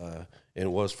was, and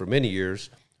it was for many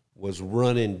years, was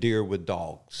running deer with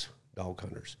dogs, dog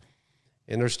hunters.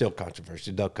 And there's still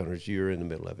controversy. Duck hunters, you're in the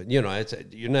middle of it. You know,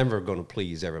 you're never going to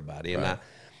please everybody. And right.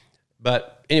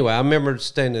 But anyway, I remember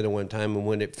standing there one time, and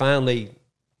when it finally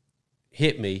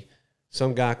hit me,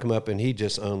 some guy come up and he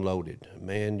just unloaded.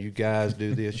 Man, you guys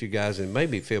do this, you guys, and it made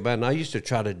me feel bad. And I used to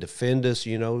try to defend us,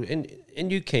 you know,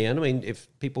 and you can. I mean, if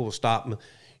people will stop and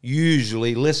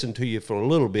usually listen to you for a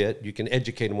little bit, you can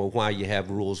educate them on why you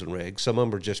have rules and regs. Some of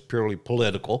them are just purely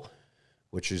political,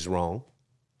 which is wrong.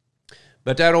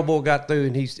 But that old boy got through,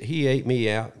 and he ate me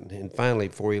out. And finally,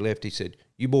 before he left, he said,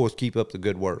 "You boys keep up the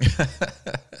good work."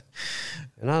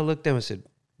 And I looked at him and said,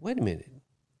 "Wait a minute."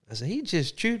 I said, "He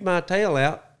just chewed my tail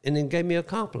out and then gave me a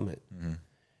compliment." Mm-hmm.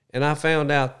 And I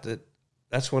found out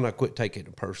that's when I quit taking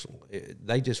it personal.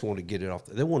 They just wanted to get it off.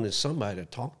 They wanted somebody to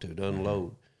talk to unload.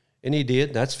 Mm-hmm. And he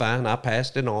did. That's fine. I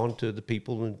passed it on to the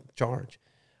people in charge.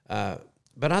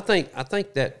 But I think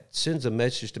that sends a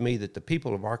message to me that the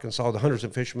people of Arkansas, the hunters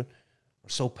and fishermen, are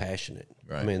so passionate.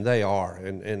 Right. I mean, they are,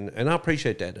 and I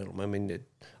appreciate that in them. I mean,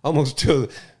 almost too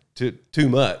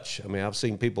much. I mean, I've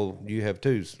seen people, you have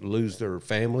too, lose their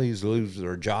families, lose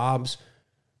their jobs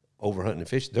over hunting and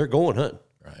fishing. They're going hunting.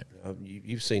 Right.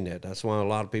 You've seen that. That's why a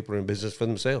lot of people are in business for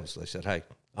themselves. They said, "Hey,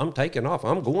 I'm taking off.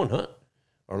 I'm going hunting,"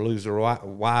 or lose their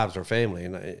wives or family.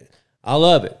 And I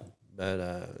love it.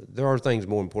 But there are things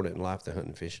more important in life than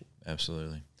hunting and fishing.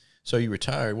 Absolutely. So you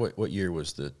retired. What year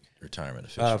was the retirement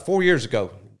of fishing? 4 years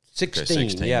ago. 16. Okay,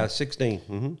 16. Yeah, 16.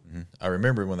 Mm-hmm. Mm-hmm. I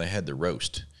remember when they had the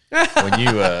roast.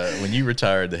 when you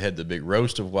retired, they had the big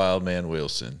roast of Wild Man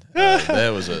Wilson. That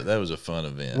was a fun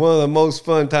event. One of the most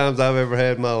fun times I've ever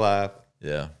had in my life.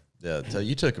 Yeah. Yeah, so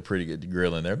you took a pretty good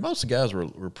grill in there. Most of the guys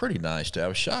were pretty nice too. I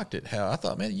was shocked at how I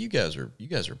thought, man, you guys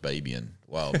are babying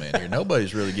Wild Man here.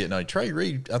 Nobody's really getting on. Trey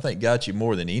Reed, I think, got you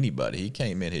more than anybody. He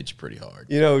came in, hit you pretty hard.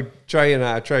 You know,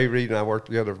 Trey Reed and I worked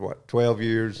together for 12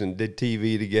 years and did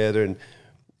TV together, and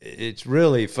it's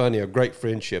really funny, a great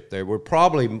friendship there. We're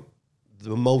probably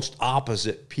the most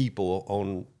opposite people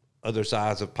on other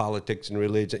sides of politics and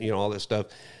religion, you know, all that stuff.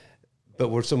 But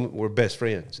we're best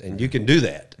friends, and you can do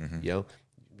that, you know.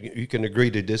 You can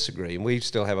agree to disagree, and we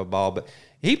still have a ball. But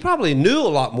he probably knew a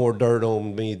lot more dirt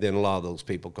on me than a lot of those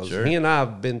people, because he and I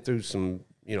have been through some,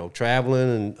 you know,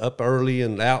 traveling and up early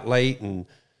and out late and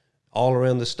all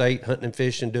around the state, hunting and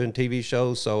fishing, doing TV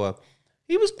shows. So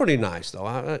he was pretty nice,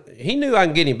 though. He knew I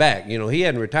can get him back. You know, he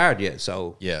hadn't retired yet,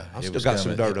 so yeah, I still got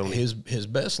some dirt on him. His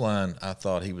best line, I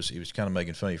thought he was kind of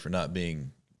making fun of you for not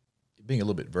being a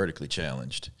little bit vertically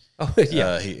challenged. Oh,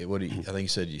 yeah. I think he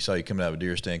said you saw you coming out of a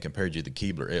deer stand, compared you to the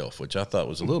Keebler elf, which I thought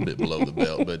was a little bit below the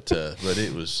belt, but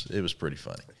it was pretty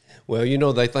funny. Well, you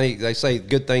know, they say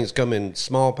good things come in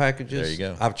small packages. There you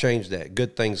go. I've changed that.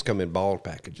 Good things come in bald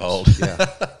packages. Bald. Yeah.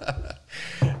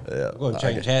 Yeah. I'm going to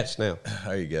change hats now.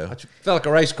 There you go. I felt like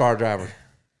a race car driver.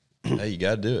 Hey, you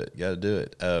got to do it. Got to do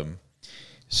it.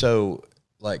 So,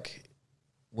 like,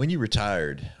 when you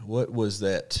retired, what was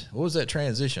that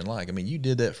transition like? I mean, you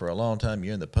did that for a long time.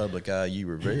 You're in the public eye. You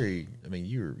were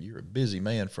you're a busy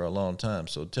man for a long time.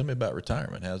 So tell me about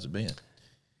retirement. How's it been?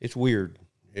 It's weird.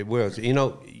 It was. You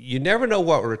know, you never know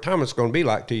what retirement's going to be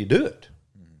like till you do it.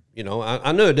 You know,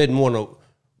 I knew I didn't want to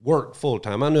work full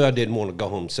time. I knew I didn't want to go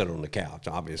home and sit on the couch,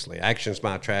 obviously. Action's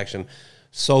my attraction.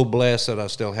 So blessed that I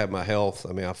still have my health.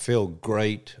 I mean, I feel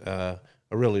great. I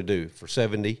really do, for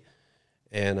 70.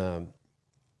 And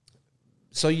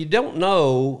so you don't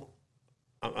know.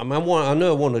 I knew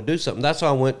I wanted to do something. That's why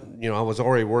I went, you know, I was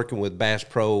already working with Bass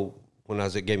Pro when I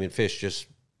was at Game and Fish, just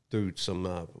through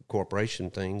some corporation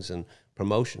things and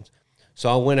promotions.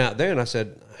 So I went out there and I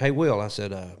said, "Hey, Will," I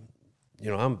said, you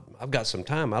know, I've got some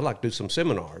time. I'd like to do some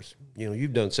seminars. You know,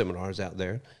 you've done seminars out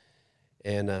there.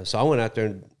 And so I went out there,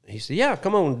 and he said, "Yeah,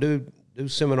 come on, do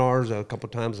seminars a couple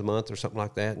times a month or something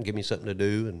like that, and give me something to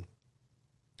do."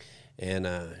 And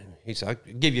he said,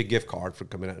 "I'll give you a gift card for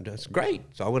coming out." And that's great.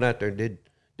 So I went out there and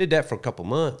did that for a couple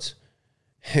months.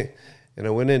 And I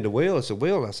went into Will. I said,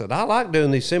 "Will," I said, "I like doing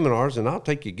these seminars, and I'll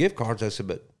take your gift cards." I said,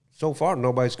 "But so far,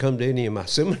 nobody's come to any of my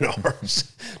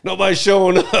seminars. Nobody's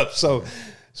showing up." So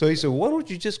he said, "Why don't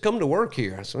you just come to work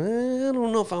here?" I said, "I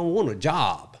don't know if I want a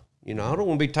job. You know, I don't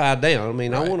want to be tied down. I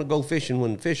mean, right. I want to go fishing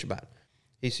when the fish about."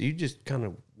 He said, "You just kind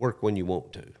of work when you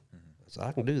want to." I said,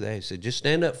 "I can do that." He said, "Just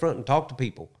stand up front and talk to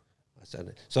people." I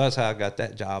said, so that's how I got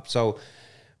that job. So,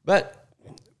 but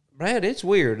Brad, it's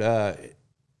weird.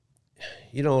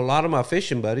 You know, a lot of my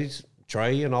fishing buddies,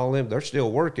 Trey and all them, they're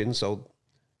still working, so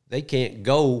they can't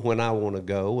go when I want to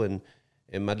go. And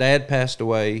my dad passed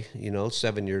away, you know,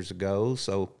 7 years ago,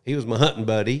 so he was my hunting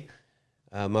buddy.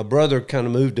 My brother kind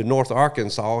of moved to North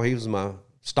Arkansas. He was my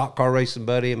stock car racing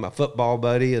buddy and my football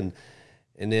buddy, and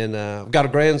And then I've got a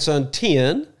grandson,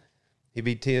 10. He'd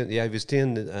be 10. Yeah, he was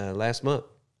 10 last month.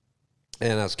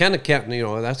 And I was kind of counting, you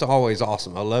know, that's always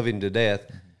awesome. I love him to death.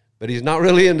 But he's not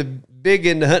really big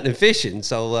into hunting and fishing.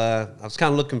 So I was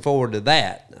kind of looking forward to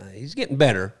that. He's getting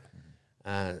better.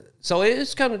 So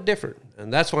it's kind of different.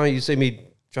 And that's why you see me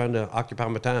trying to occupy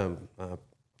my time.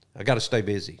 I got to stay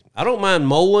busy. I don't mind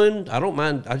mowing.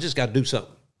 I just got to do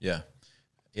something. Yeah.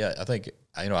 Yeah, I think,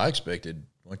 you know, I expected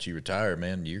once you retire,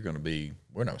 man, we're not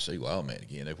going to see Wildman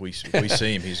again. If we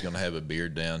see him, he's going to have a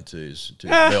beard down to his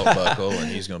belt buckle,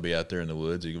 and he's going to be out there in the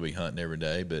woods. He's going to be hunting every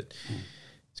day. But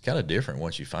it's kind of different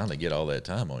once you finally get all that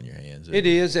time on your hands. It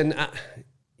is, and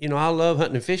I love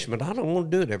hunting and fishing, but I don't want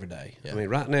to do it every day. Yeah. I mean,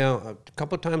 right now, a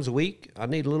couple of times a week, I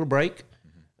need a little break.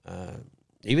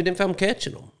 Even if I'm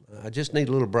catching them, I just need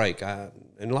a little break.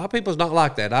 And a lot of people's not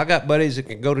like that. I got buddies that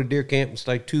can go to deer camp and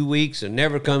stay 2 weeks and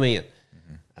never come in.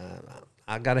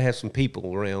 I got to have some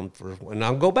people around and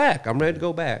I'll go back. I'm ready to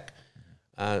go back.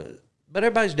 But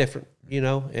everybody's different, you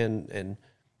know, and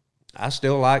I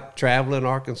still like traveling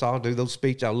Arkansas, do those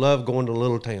speeches. I love going to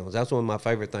little towns. That's one of my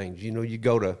favorite things. You know, you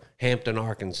go to Hampton,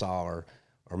 Arkansas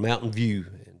or Mountain View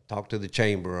and talk to the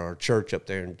chamber or church up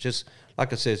there. And just,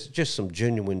 like I said, it's just some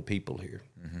genuine people here.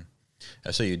 Mm-hmm.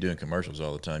 I see you doing commercials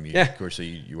all the time. Yeah. Of course,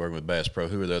 you work with Bass Pro.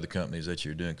 Who are the other companies that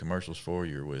you're doing commercials for?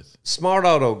 You're with Smart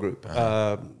Auto Group.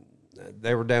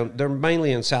 They're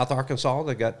mainly in South Arkansas.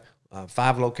 They got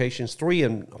 5 locations, 3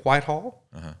 in Whitehall,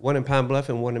 1 in Pine Bluff,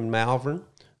 and 1 in Malvern.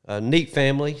 Neat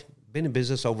family, been in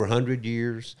business over 100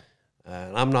 years.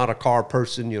 I'm not a car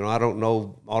person, you know, I don't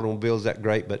know automobiles that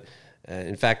great, but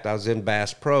in fact, I was in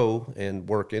Bass Pro and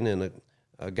working, and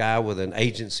a guy with an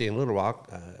agency in Little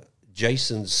Rock,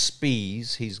 Jason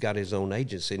Spees, he's got his own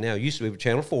agency now. He used to be with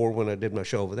Channel 4 when I did my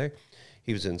show over there.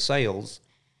 He was in sales,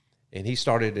 and he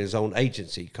started his own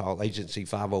agency called Agency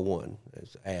 501,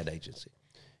 it's an ad agency.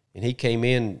 And he came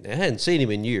in, I hadn't seen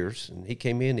him in years, and he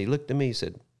came in, he looked at me, he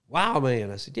said, "Wow,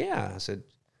 man." I said, "Yeah." I said,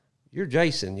 "You're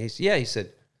Jason." He said, "Yeah." He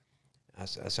said, I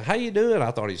said, "How you doing?"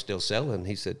 I thought he's still selling.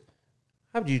 He said,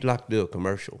 "How would you like to do a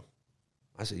commercial?"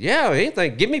 I said, "Yeah,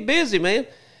 anything. Get me busy, man."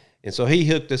 And so he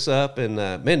hooked us up, and,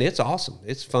 man, it's awesome.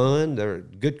 It's fun. They're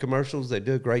good commercials. They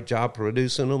do a great job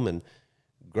producing them, and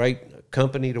great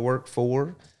company to work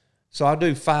for. So I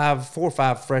do 4 or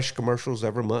 5 fresh commercials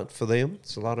every month for them.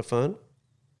 It's a lot of fun.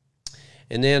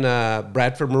 And then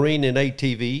Bradford Marine and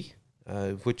ATV,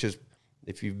 which is,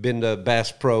 if you've been to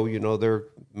Bass Pro, you know they're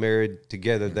married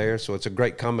together there. So it's a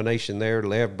great combination there.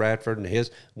 Lev Bradford and his,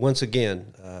 once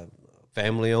again,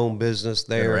 family-owned business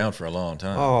there. Been around for a long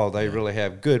time. Oh, they really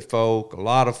have good folk, a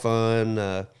lot of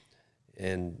fun,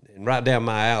 and right down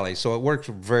my alley. So it works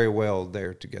very well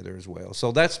there together as well.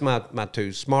 So that's my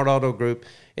 2, Smart Auto Group,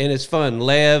 and it's fun.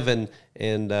 Lev and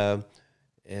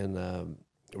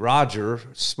Roger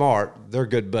Smart, they're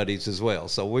good buddies as well.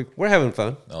 So we're having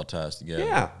fun. All ties together.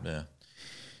 Yeah.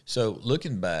 So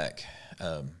looking back,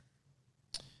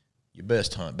 your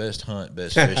best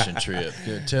fishing trip.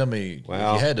 Tell me,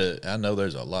 Well, if you had to, I know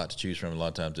there's a lot to choose from. A lot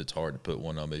of times it's hard to put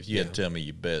one on, but if you had to tell me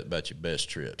about your best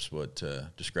trips,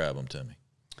 describe them to me.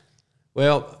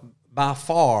 Well, by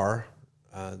far,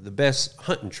 the best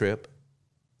hunting trip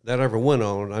that I ever went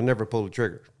on, I never pulled a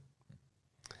trigger.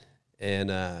 And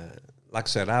like I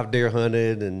said, I've deer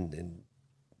hunted and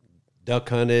duck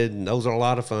hunted, and those are a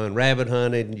lot of fun. Rabbit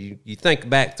hunted, and you think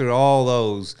back through all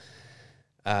those.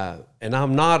 And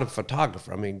I'm not a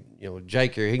photographer. I mean, you know,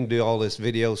 Jake here, he can do all this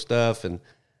video stuff, and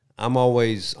I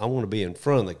want to be in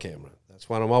front of the camera. That's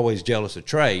why I'm always jealous of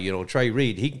Trey. You know, Trey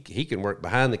Reed, he can work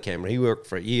behind the camera. He worked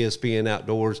for ESPN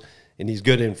Outdoors, and he's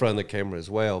good in front of the camera as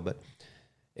well. But,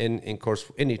 and of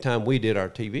course, anytime we did our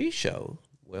TV show,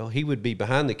 well, he would be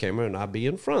behind the camera, and I'd be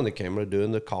in front of the camera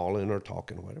doing the calling or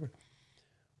talking or whatever.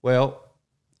 Well,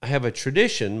 I have a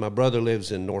tradition. My brother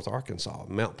lives in North Arkansas,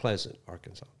 Mount Pleasant,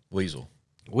 Arkansas.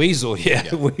 Weasel,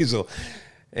 yeah. Weasel.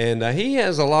 And he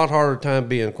has a lot harder time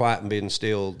being quiet and being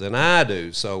still than I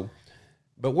do. So,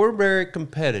 but we're very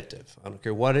competitive. I don't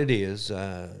care what it is.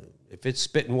 If it's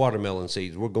spitting watermelon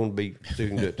seeds, we're going to be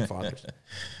doing it to fathers.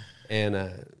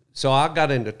 And so I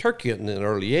got into turkey hunting in the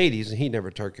early 80s, and he never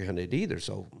turkey hunted either.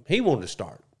 So he wanted to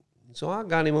start. So I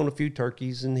got him on a few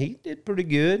turkeys, and he did pretty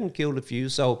good and killed a few.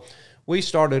 So we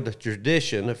started a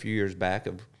tradition a few years back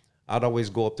of I'd always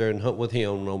go up there and hunt with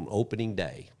him on opening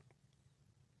day.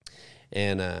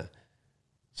 And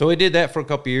so we did that for a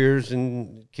couple of years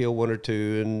and killed 1 or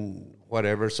 2 and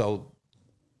whatever. So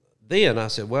then I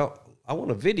said, well, I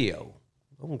want a video.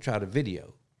 I want to try the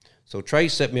video. So Trey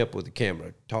set me up with the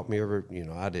camera, taught me over, you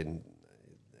know, I didn't.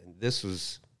 This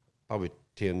was probably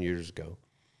 10 years ago.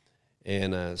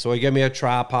 And so he gave me a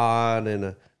tripod and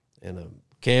a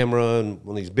camera and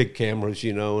one of these big cameras,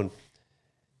 you know,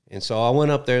 and so I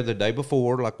went up there the day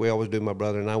before, like we always do, my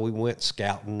brother and I. We went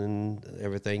scouting and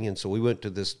everything, and so we went to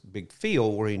this big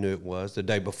field where he knew it was the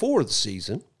day before the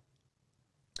season.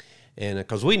 And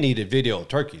because we needed video of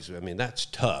turkeys. I mean, that's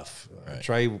tough. Right.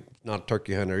 Trey, not a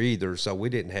turkey hunter either, so we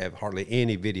didn't have hardly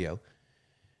any video.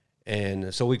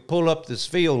 And so we pulled up this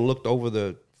field and looked over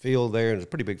the field there, and it's a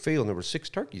pretty big field, and there were 6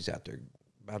 turkeys out there,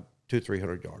 about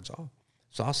 200-300 yards off.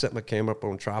 So I set my camera up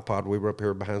on a tripod. We were up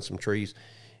here behind some trees,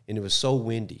 and it was so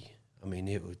windy. I mean,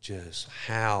 it was just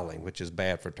howling, which is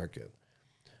bad for turkey.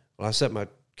 Well, I set my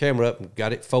camera up and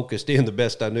got it focused in the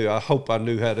best I knew. I hope I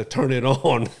knew how to turn it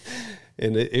on,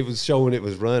 and it was showing it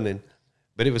was running.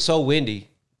 But it was so windy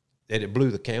that it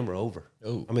blew the camera over.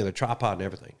 Oh. I mean, the tripod and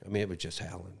everything. I mean, it was just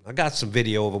howling. I got some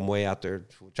video of them way out there,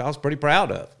 which I was pretty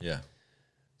proud of. Yeah.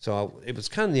 So it was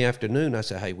kind of in the afternoon. I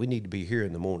said, hey, we need to be here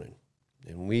in the morning.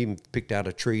 And we even picked out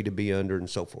a tree to be under and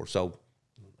so forth. So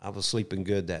I was sleeping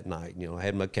good that night. You know, I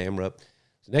had my camera up.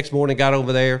 The next morning, got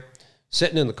over there,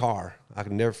 sitting in the car. I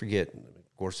can never forget.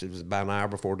 Of course, it was about an hour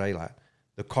before daylight.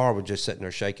 The car was just sitting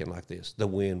there shaking like this. The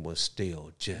wind was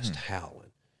still just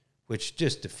howling, which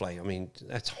just deflated. I mean,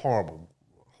 that's horrible,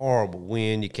 horrible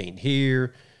wind. You can't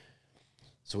hear.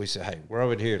 So we said, hey, we're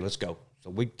over here. Let's go. So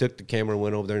we took the camera and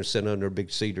went over there and sat under a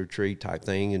big cedar tree type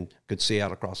thing and could see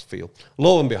out across the field.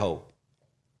 Lo and behold,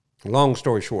 long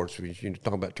story short, so you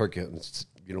talk about turkey hunting,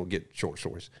 you don't get short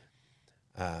stories.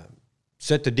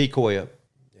 Set the decoy up,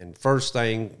 and first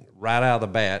thing, right out of the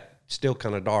bat, still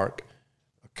kind of dark,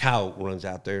 a coyote runs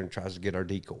out there and tries to get our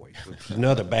decoy.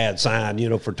 Another bad sign, you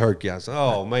know, for turkey. I said,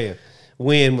 oh, man,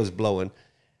 wind was blowing.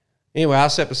 Anyway, I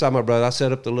sat beside my brother. I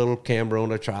set up the little camera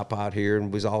on a tripod here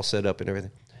and was all set up and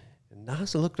everything. And I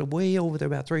looked way over there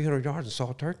about 300 yards and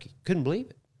saw a turkey. Couldn't believe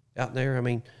it out there. I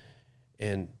mean,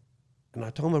 and I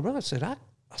told my brother, I said, I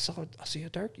see a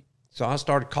turkey. So I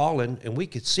started calling, and we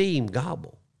could see him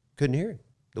gobble. Couldn't hear him.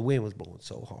 The wind was blowing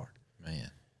so hard. Man.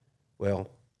 Well,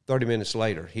 30 minutes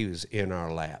later, he was in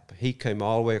our lap. He came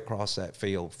all the way across that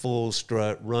field, full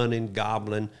strut, running,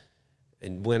 gobbling,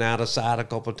 and went out of sight a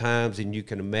couple of times, and you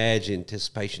can imagine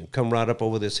anticipation. Come right up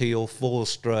over this hill, full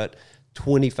strut,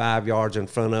 25 yards in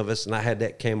front of us, and I had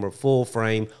that camera full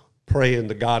frame, praying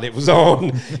to God it was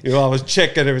on. You know, I was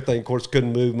checking everything. Of course,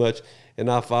 couldn't move much. And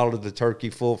I followed the turkey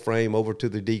full frame over to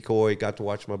the decoy, got to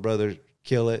watch my brother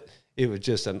kill it. It was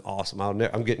just an awesome.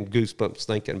 I'm getting goosebumps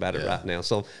thinking about it right now.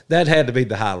 So that had to be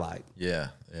the highlight. Yeah,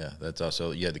 yeah. That's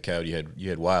also, you had the coyote, you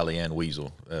had Wiley and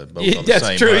Weasel both on the that's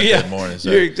same true, hunt yeah. that morning.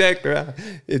 So. You're exactly right.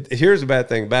 Here's the bad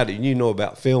thing about it. You know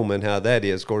about filming, how that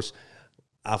is. Of course,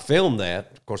 I filmed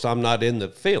that. Of course, I'm not in the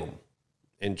film,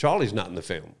 and Charlie's not in the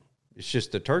film. It's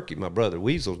just the turkey. My brother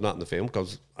Weasel's not in the film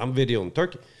because I'm videoing the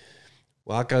turkey.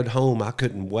 Well, I got home. I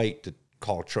couldn't wait to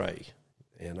call Trey,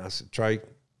 and I said, Trey,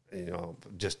 you know,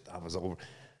 I was over.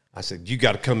 I said, you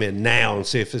got to come in now and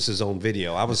see if this is on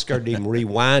video. I was scared to even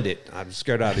rewind it. I was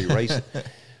scared I'd erase it.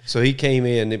 So he came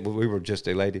in, and we were just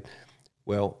elated.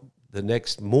 Well, the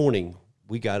next morning,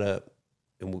 we got up,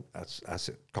 and I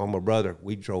said, call my brother.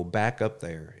 We drove back up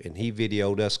there, and he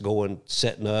videoed us going,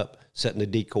 setting the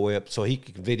decoy up so he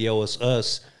could video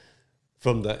us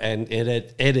from and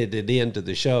it edited into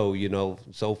the show, you know,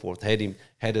 and so forth.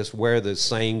 Had us wear the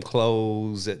same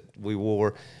clothes that we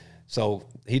wore. So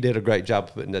he did a great job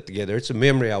of putting that together. It's a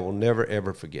memory I will never,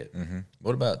 ever forget. Mm-hmm.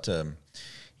 What about, you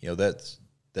know, that's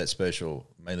special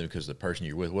mainly because of the person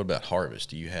you're with. What about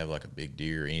harvest? Do you have like a big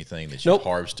deer or anything that you've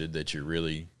harvested that you're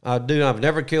really? I do. I've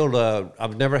never killed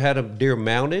I've never had a deer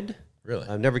mounted. Really?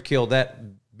 I've never killed that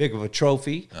big of a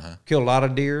trophy. Killed a lot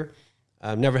of deer.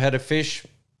 I've never had a fish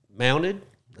mounted.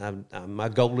 My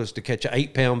goal is to catch an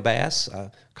 8-pound bass.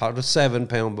 I caught a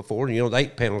 7-pound before. You know, the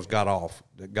 8-pounders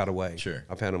got away. Sure.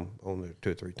 I've had them on there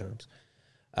 2 or 3 times.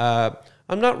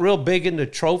 I'm not real big into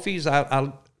trophies.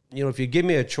 You know, if you give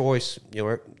me a choice, you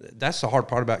know, that's the hard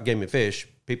part about game and fish.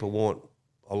 People want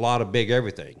a lot of big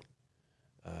everything.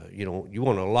 You know, you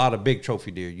want a lot of big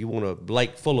trophy deer. You want a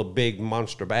lake full of big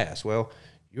monster bass. Well,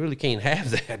 you really can't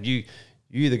have that. You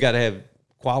either got to have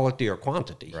quality or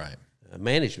quantity. Right. A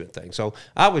management thing. So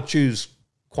I would choose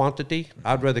quantity.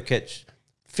 I'd rather catch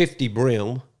 50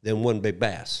 brim than one big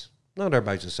bass. Not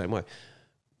everybody's the same way.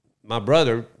 My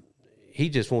brother, he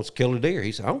just wants to kill a deer.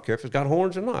 He said, I don't care if it's got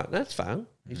horns or not. That's fine.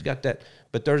 He's got that.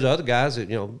 But there's other guys that,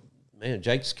 you know, man,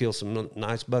 Jake's killed some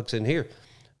nice bucks in here.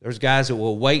 There's guys that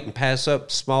will wait and pass up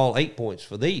small 8 points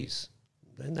for these.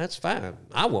 And that's fine.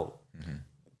 I won't. Mm-hmm.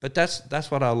 But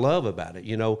that's what I love about it.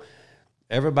 You know,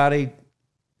 everybody,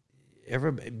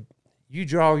 you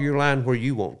draw your line where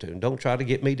you want to, and don't try to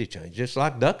get me to change. Just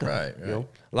like duck hunting. Right. You know,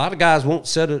 a lot of guys won't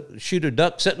shoot a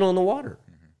duck sitting on the water.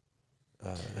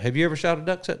 Have you ever shot a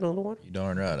duck sitting on the water? You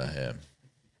darn right I have.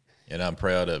 And I'm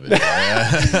proud of it.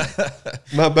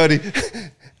 My buddy,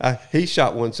 he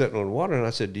shot one sitting on the water, and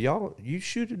I said, you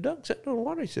shoot a duck sitting on the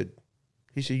water? He said,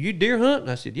 you deer hunt?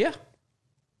 And I said, yeah.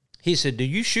 He said, do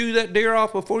you shoot that deer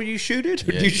off before you shoot it,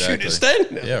 or do you shoot it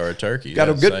standing there? Yeah, or a turkey. Got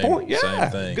a good point. Yeah,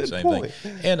 same thing. good Same point.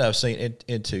 thing. And I've seen it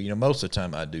into, most of the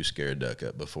time I do scare a duck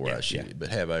up before I shoot it. But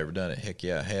have I ever done it? Heck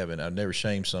yeah, I have. And I've never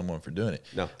shamed someone for doing it.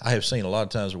 No. I have seen a lot of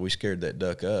times where we scared that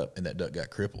duck up and that duck got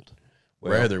crippled.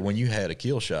 Well, Rather, when you had a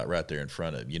kill shot right there in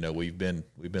front of you, we've been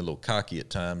a little cocky at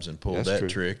times and pulled that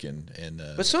trick and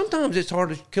but sometimes it's hard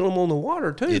to kill them on the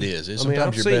water too. It is.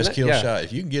 Sometimes your best kill shot,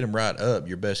 if you can get them right up,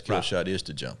 your best kill shot is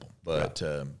to jump them. But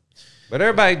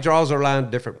everybody draws their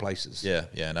line different places. Yeah,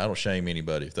 and I don't shame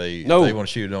anybody if they want to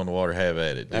shoot it on the water, have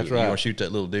at it. That's if right. You want to shoot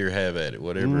that little deer, have at it.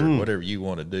 Whatever you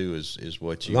want to do is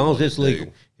what you. As long want as it's to legal.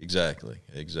 Do. Exactly.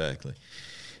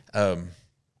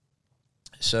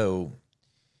 So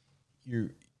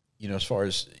you're. As far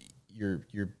as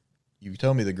you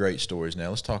told me the great stories. Now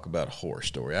let's talk about a horror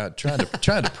story. I trying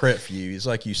to prep for you. It's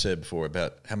like you said before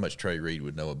about how much Trey Reed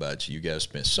would know about you. You guys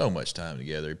spent so much time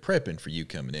together prepping for you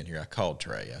coming in here. I called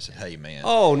Trey. I said, "Hey man."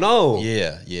 Oh no.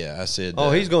 Yeah. I said.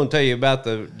 Oh, he's going to tell you about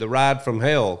the ride from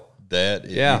hell.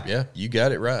 You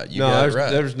got it right. Got it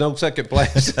right. There's no second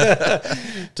place.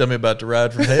 Tell me about the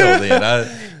ride from hell. Then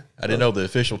I didn't know the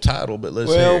official title, but let's.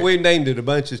 Well, hear we named it a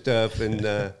bunch of stuff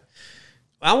and.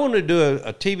 I want to do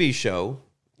a TV show.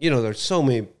 There's so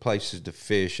many places to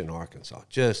fish in Arkansas.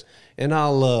 And I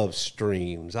love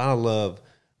streams.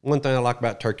 One thing I like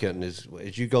about turkey hunting is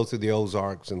as you go through the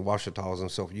Ozarks and Ouachitas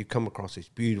and so forth, you come across these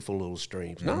beautiful little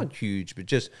streams. Mm-hmm. Not huge,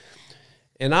 but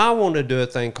and I want to do a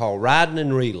thing called riding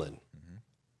and reeling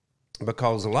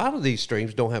because a lot of these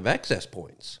streams don't have access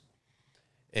points.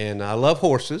 And I love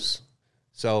horses.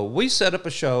 So we set up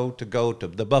a show to go to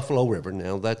the Buffalo River.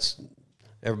 Now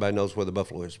everybody knows where the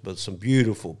Buffalo is, but some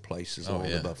beautiful places along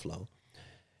the Buffalo.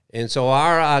 And so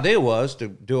our idea was to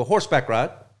do a horseback ride.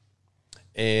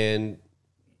 And,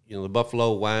 the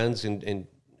buffalo winds and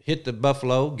hit the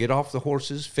buffalo, get off the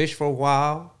horses, fish for a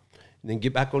while, and then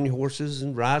get back on your horses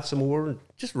and ride some more. And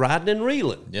just riding and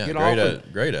reeling. Yeah,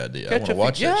 great idea. I want to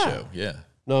watch that show. Yeah.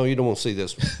 No, you don't want to see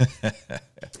this one.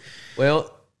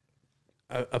 Well,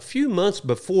 a few months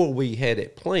before we had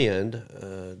it planned,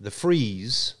 the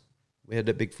freeze... We had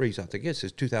that big freeze. I think it's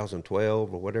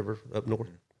 2012 or whatever up north.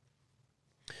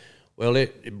 Well,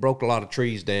 it broke a lot of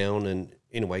trees down, and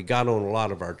anyway, got on a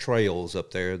lot of our trails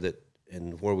up there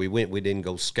and where we went, we didn't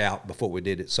go scout before we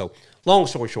did it. So, long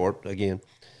story short, again,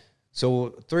 so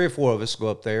 3 or 4 of us go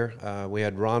up there. We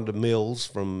had Rhonda Mills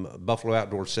from Buffalo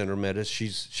Outdoor Center met us.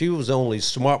 She was the only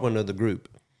smart one of the group.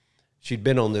 She'd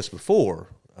been on this before,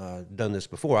 done this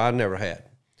before. I never had,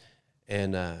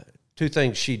 and. 2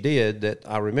 things she did that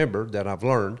I remember that I've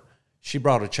learned. She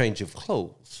brought a change of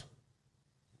clothes.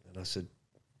 And I said,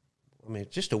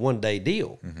 it's just a one-day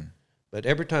deal. Mm-hmm. But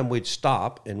every time we'd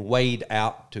stop and wade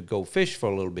out to go fish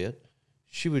for a little bit,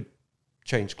 she would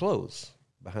change clothes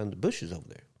behind the bushes over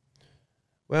there.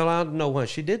 Well, I know why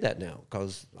she did that now,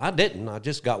 because I didn't. I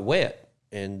just got wet.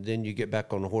 And then you get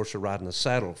back on the horse or ride in the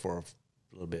saddle for a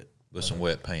little bit. With some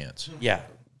wet pants. Yeah.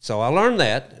 So I learned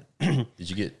that. Did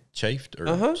you get chafed?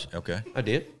 Okay. I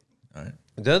did. All right.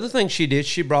 The other thing she did,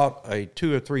 she brought a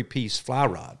 2 or 3 piece fly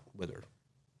rod with her.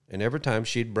 And every time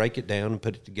she'd break it down and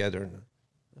put it together. And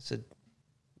I said,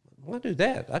 why do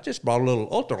that? I just brought a little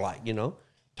ultralight,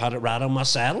 tied it right on my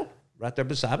saddle, right there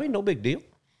beside me, no big deal.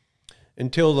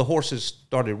 Until the horses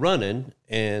started running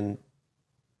and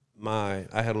I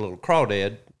had a little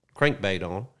crawdad crankbait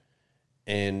on.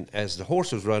 And as the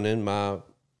horse was running, my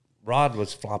rod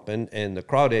was flopping, and the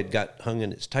crawdad got hung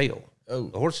in its tail,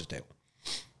 the horse's tail.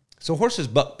 So horses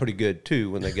buck pretty good, too,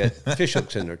 when they get fish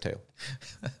hooks in their tail.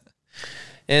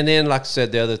 And then, like I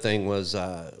said, the other thing was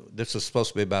this was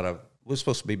supposed to be we were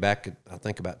supposed to be back at, I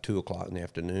think, about 2 o'clock in the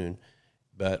afternoon.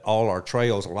 But a lot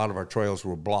of our trails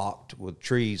were blocked with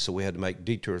trees, so we had to make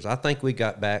detours. I think we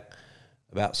got back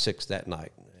about 6 that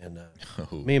night. And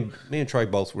me and Trey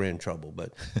both were in trouble,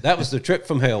 but that was the trip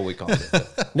from hell, we called it.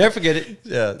 Never forget it.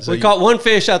 Yeah, so we caught 1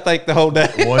 fish, I think, the whole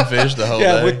day. 1 fish the whole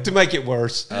day? Yeah, to make it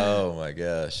worse. Oh, my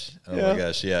gosh. My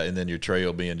gosh, yeah. And then your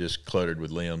trail being just cluttered with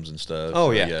limbs and stuff. Oh,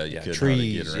 so, yeah. You couldn't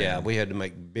trees, get around. yeah. We had to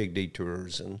make big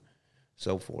detours and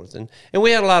so forth. And we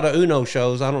had a lot of Uno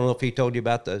shows. I don't know if he told you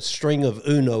about the string of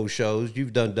Uno shows.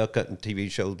 You've done duck hunting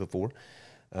TV shows before.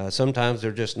 Sometimes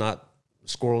they're just not.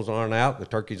 Squirrels aren't out, the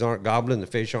turkeys aren't gobbling, the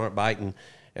fish aren't biting.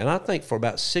 And I think for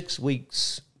about 6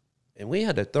 weeks, and we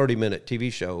had a 30-minute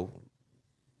TV show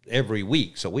every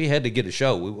week, so we had to get a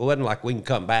show. It wasn't like we can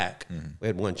come back. Mm-hmm. We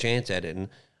had one chance at it. And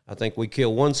I think we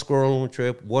killed one squirrel on the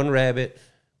trip, one rabbit,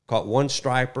 caught one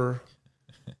striper,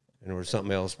 and there was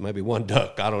something else, maybe one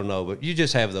duck. I don't know, but you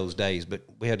just have those days. But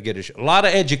we had to get a lot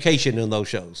of education in those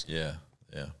shows. Yeah,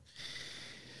 yeah.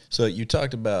 So you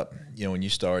talked about, when you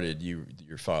started, your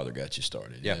father got you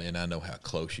started. Yeah. And I know how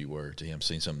close you were to him,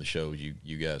 seen some of the shows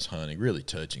you guys hunting, really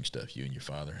touching stuff, you and your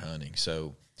father hunting.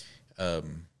 So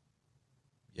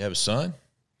you have a son?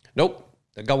 Nope.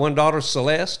 I got one daughter,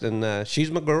 Celeste, and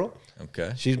she's my girl.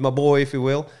 Okay. She's my boy, if you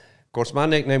will. Of course, my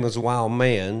nickname is Wild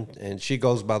Man, and she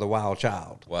goes by the Wild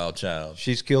Child. Wild Child.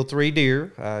 She's killed 3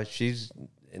 deer.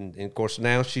 And of course,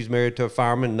 now she's married to a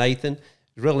fireman, Nathan.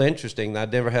 It's real interesting.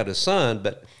 I'd never had a son,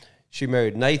 but she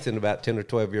married Nathan about 10 or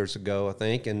 12 years ago, I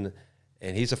think, and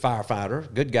he's a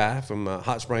firefighter, good guy from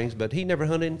Hot Springs, but he never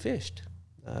hunted and fished.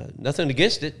 Nothing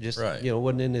against it, just, right.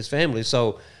 Wasn't in his family.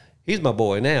 So he's my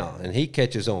boy now, and he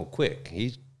catches on quick.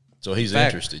 So he's In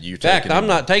interested. fact, I'm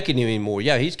not taking him anymore.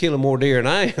 Yeah, he's killing more deer than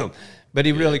I am, but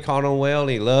he really caught on well.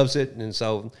 And he loves it, and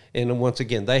so once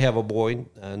again, they have a boy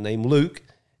named Luke,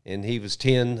 and he was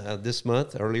 10 this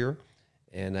month earlier,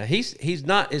 and he's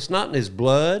not. It's not in his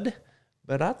blood,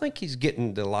 but I think he's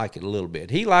getting to like it a little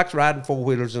bit. He likes riding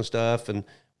 4-wheelers and stuff, but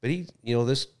he,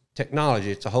 this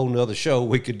technology. It's a whole nother show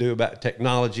we could do about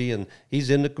technology, and he's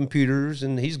into computers,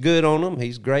 and he's good on them.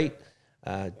 He's great,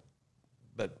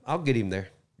 but I'll get him there.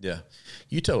 Yeah.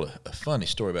 You told a funny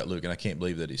story about Luke, and I can't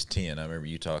believe that he's 10. I remember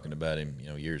you talking about him,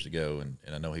 years ago,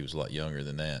 and I know he was a lot younger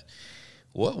than that.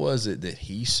 What was it that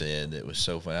he said that was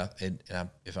so funny?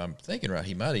 If I'm thinking right,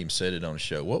 he might have even said it on a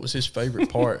show. What was his favorite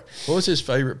part? What was his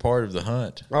favorite part of the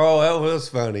hunt? Oh, that was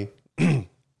funny.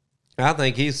 I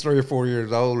think he's 3 or 4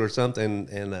 years old or something,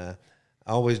 and I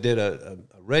always did a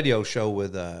radio show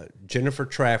with Jennifer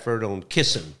Trafford on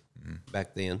Kissin'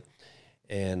 back then.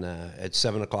 And at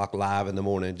 7 o'clock live in the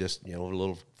morning, just, a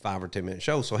little 5 or 10 minute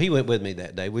show. So he went with me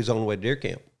that day. We was on the way to deer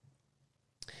camp.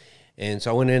 And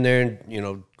so I went in there, and,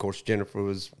 of course, Jennifer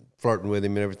was flirting with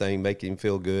him and everything, making him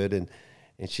feel good. And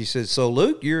she said, so,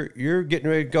 Luke, you're getting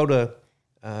ready to go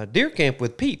to deer camp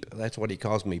with Peep. That's what he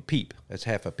calls me, Peep. That's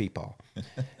half a peepaw.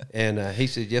 And he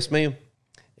said, yes, ma'am.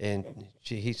 And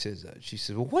she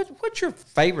said, well, what's your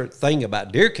favorite thing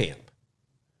about deer camp?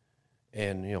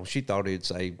 And, she thought he'd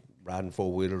say, riding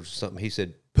 4-wheelers or something. He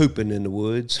said, pooping in the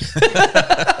woods.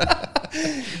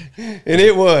 And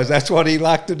it was. That's what he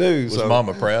liked to do. Was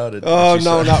Mama proud? Oh,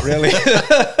 no, not really.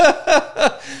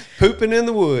 Pooping in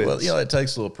the woods. Well, it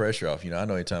takes a little pressure off. I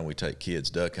know anytime we take kids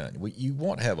duck hunting, you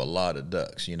want to have a lot of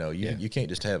ducks. You can't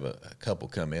just have a couple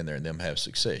come in there and them have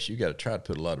success. You got to try to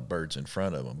put a lot of birds in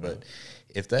front of them. But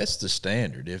if that's the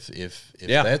standard, if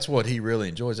that's what he really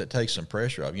enjoys, that takes some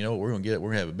pressure off. You know what we're going to get? We're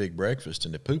going to have a big breakfast,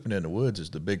 and the pooping in the woods is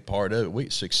the big part of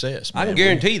it. Success, man. I can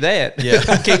guarantee that. Yeah.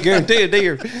 I can't guarantee a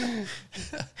deer.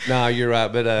 No, you're right.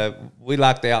 But we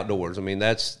like the outdoors. I mean,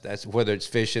 that's whether it's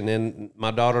fishing. And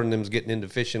my daughter and them's getting into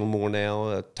fishing more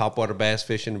now, topwater bass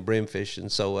fishing and brim fishing.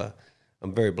 So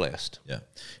I'm very blessed. Yeah.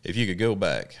 If you could go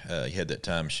back, you had that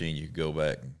time machine, you could go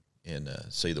back and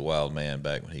see the wild man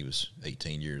back when he was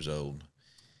 18 years old.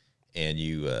 And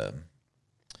you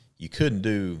couldn't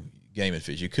do game and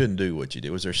fish. You couldn't do what you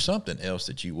did. Was there something else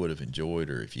that you would have enjoyed,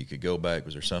 or if you could go back,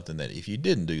 was there something that if you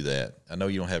didn't do that, I know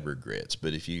you don't have regrets,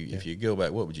 but if you go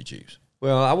back, what would you choose?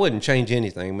 Well, I wouldn't change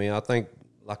anything. I mean, I think,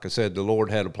 like I said, the Lord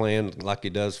had a plan like he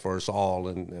does for us all,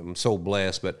 and I'm so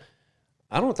blessed. But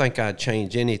I don't think I'd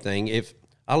change anything. If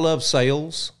I love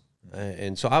sales,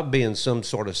 and so I'd be in some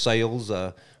sort of sales,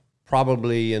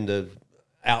 probably in the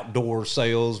outdoor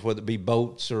sales, whether it be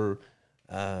boats or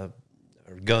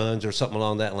guns or something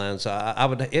along that line. So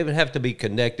it would have to be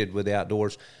connected with the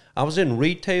outdoors. I was in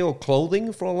retail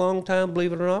clothing for a long time,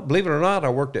 believe it or not. Believe it or not, I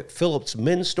worked at Phillips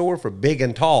Men's Store for Big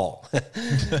and Tall.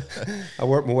 I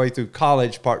worked my way through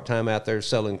college part-time out there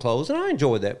selling clothes, and I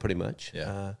enjoyed that pretty much.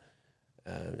 Yeah.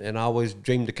 And I always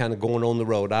dreamed of kind of going on the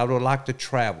road. I would like to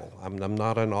travel. I'm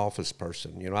not an office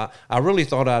person. I really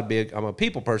thought I'm a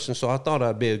people person, so I thought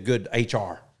I'd be a good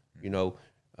HR,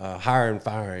 hiring,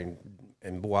 firing.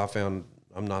 And boy, I found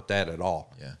I'm not that at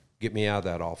all. Yeah. Get me out of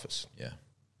that office. Yeah.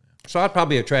 So I'd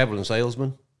probably be a traveling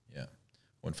salesman. Yeah.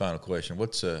 One final question.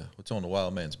 What's on the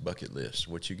wild man's bucket list?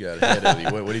 What you got ahead of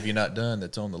you? What have you not done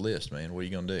that's on the list, man? What are you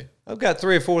going to do? I've got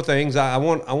 3 or 4 things. I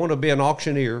want to be an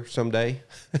auctioneer someday.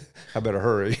 I better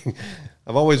hurry.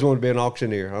 I've always wanted to be an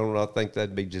auctioneer. I don't know. I think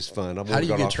that'd be just fun. How do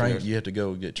you get trained? You have to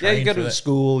go get trained. Yeah, you go to the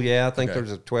school. Yeah, I think Okay.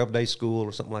 there's a 12-day school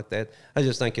or something like that. I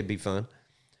just think it'd be fun.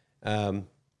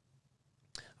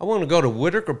 I want to go to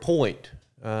Whitaker Point,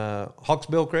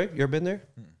 Hawksbill Creek. You ever been there?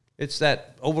 It's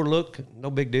that overlook. No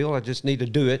big deal. I just need to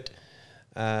do it.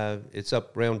 It's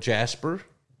up around Jasper,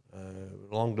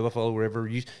 along the Buffalo River.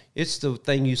 It's the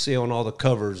thing you see on all the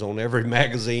covers on every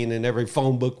magazine and every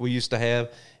phone book we used to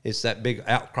have. It's that big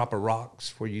outcrop of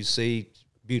rocks where you see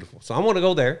beautiful. So I want to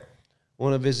go there. I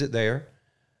want to visit there.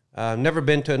 I've never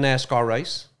been to a NASCAR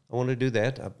race. I want to do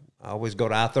that. I always go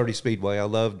to I-30 Speedway. I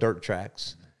love dirt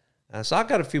tracks. So I've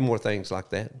got a few more things like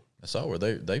that. I saw where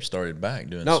they've started back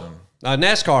doing No, some.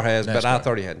 NASCAR has, but NASCAR.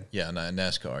 I-30 hadn't. Yeah,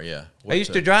 NASCAR, yeah. I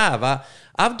used to drive.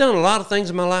 I've done a lot of things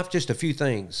in my life, just a few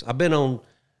things. I've been on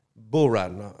bull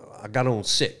riding. I got on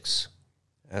 6.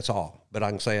 That's all. But I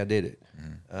can say I did it.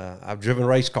 I've driven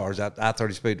race cars at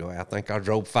I-30 Speedway. I think I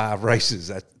drove 5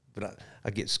 races. But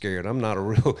I get scared. I'm not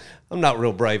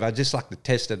real brave. I just like to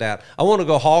test it out. I want to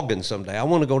go hogging someday. I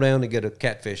want to go down and get a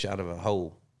catfish out of a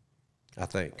hole, I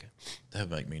think. That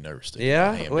would make me nervous. Steve.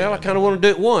 Yeah? Well, I kind of want to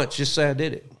do it once, just say I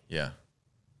did it. Yeah.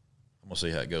 I'm going to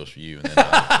see how it goes for you, and then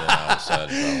I'll decide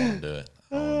if I want to do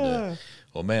it.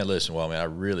 Well, man, listen, man, I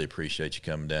really appreciate you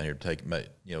coming down here,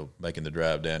 making the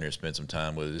drive down here and spend some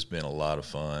time with us. It's been a lot of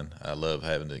fun. I love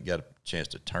got a chance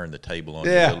to turn the table on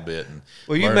you a little bit. And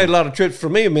well, you made a lot of trips for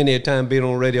me many a time being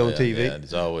on radio and TV. Yeah,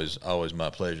 it's always my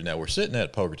pleasure. Now, we're sitting at a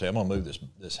poker table. I'm going to move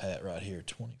this hat right here,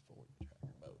 24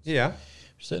 boats. Yeah. We're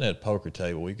sitting at a poker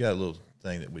table. We've got a little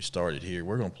thing that we started here.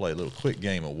 We're going to play a little quick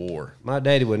game of war. My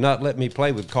daddy would not let me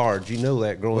play with cards. You know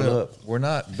that growing up. We're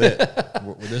not bet.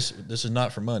 This is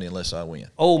not for money unless I win.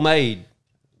 Old Maid.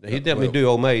 He'd let me do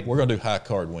Old Maid. We're going to do high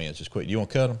card wins just quick. You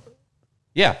want to cut them?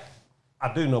 Yeah.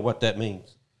 I do know what that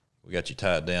means. We got you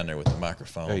tied down there with the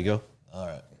microphone. There you go. All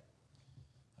right.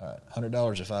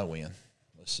 $100 if I win.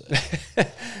 Let's see.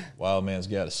 Wild Man's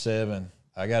got a 7.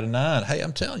 I got a 9. Hey,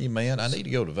 I'm telling you, man, I need to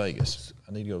go to Vegas.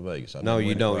 No,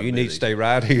 you don't. You need to stay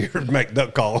right here and make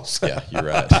duck calls. Yeah, you're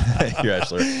right. You're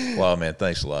absolutely right. Wild Man,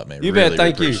 thanks a lot, man. You really, bet.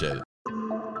 Thank you. Appreciate it.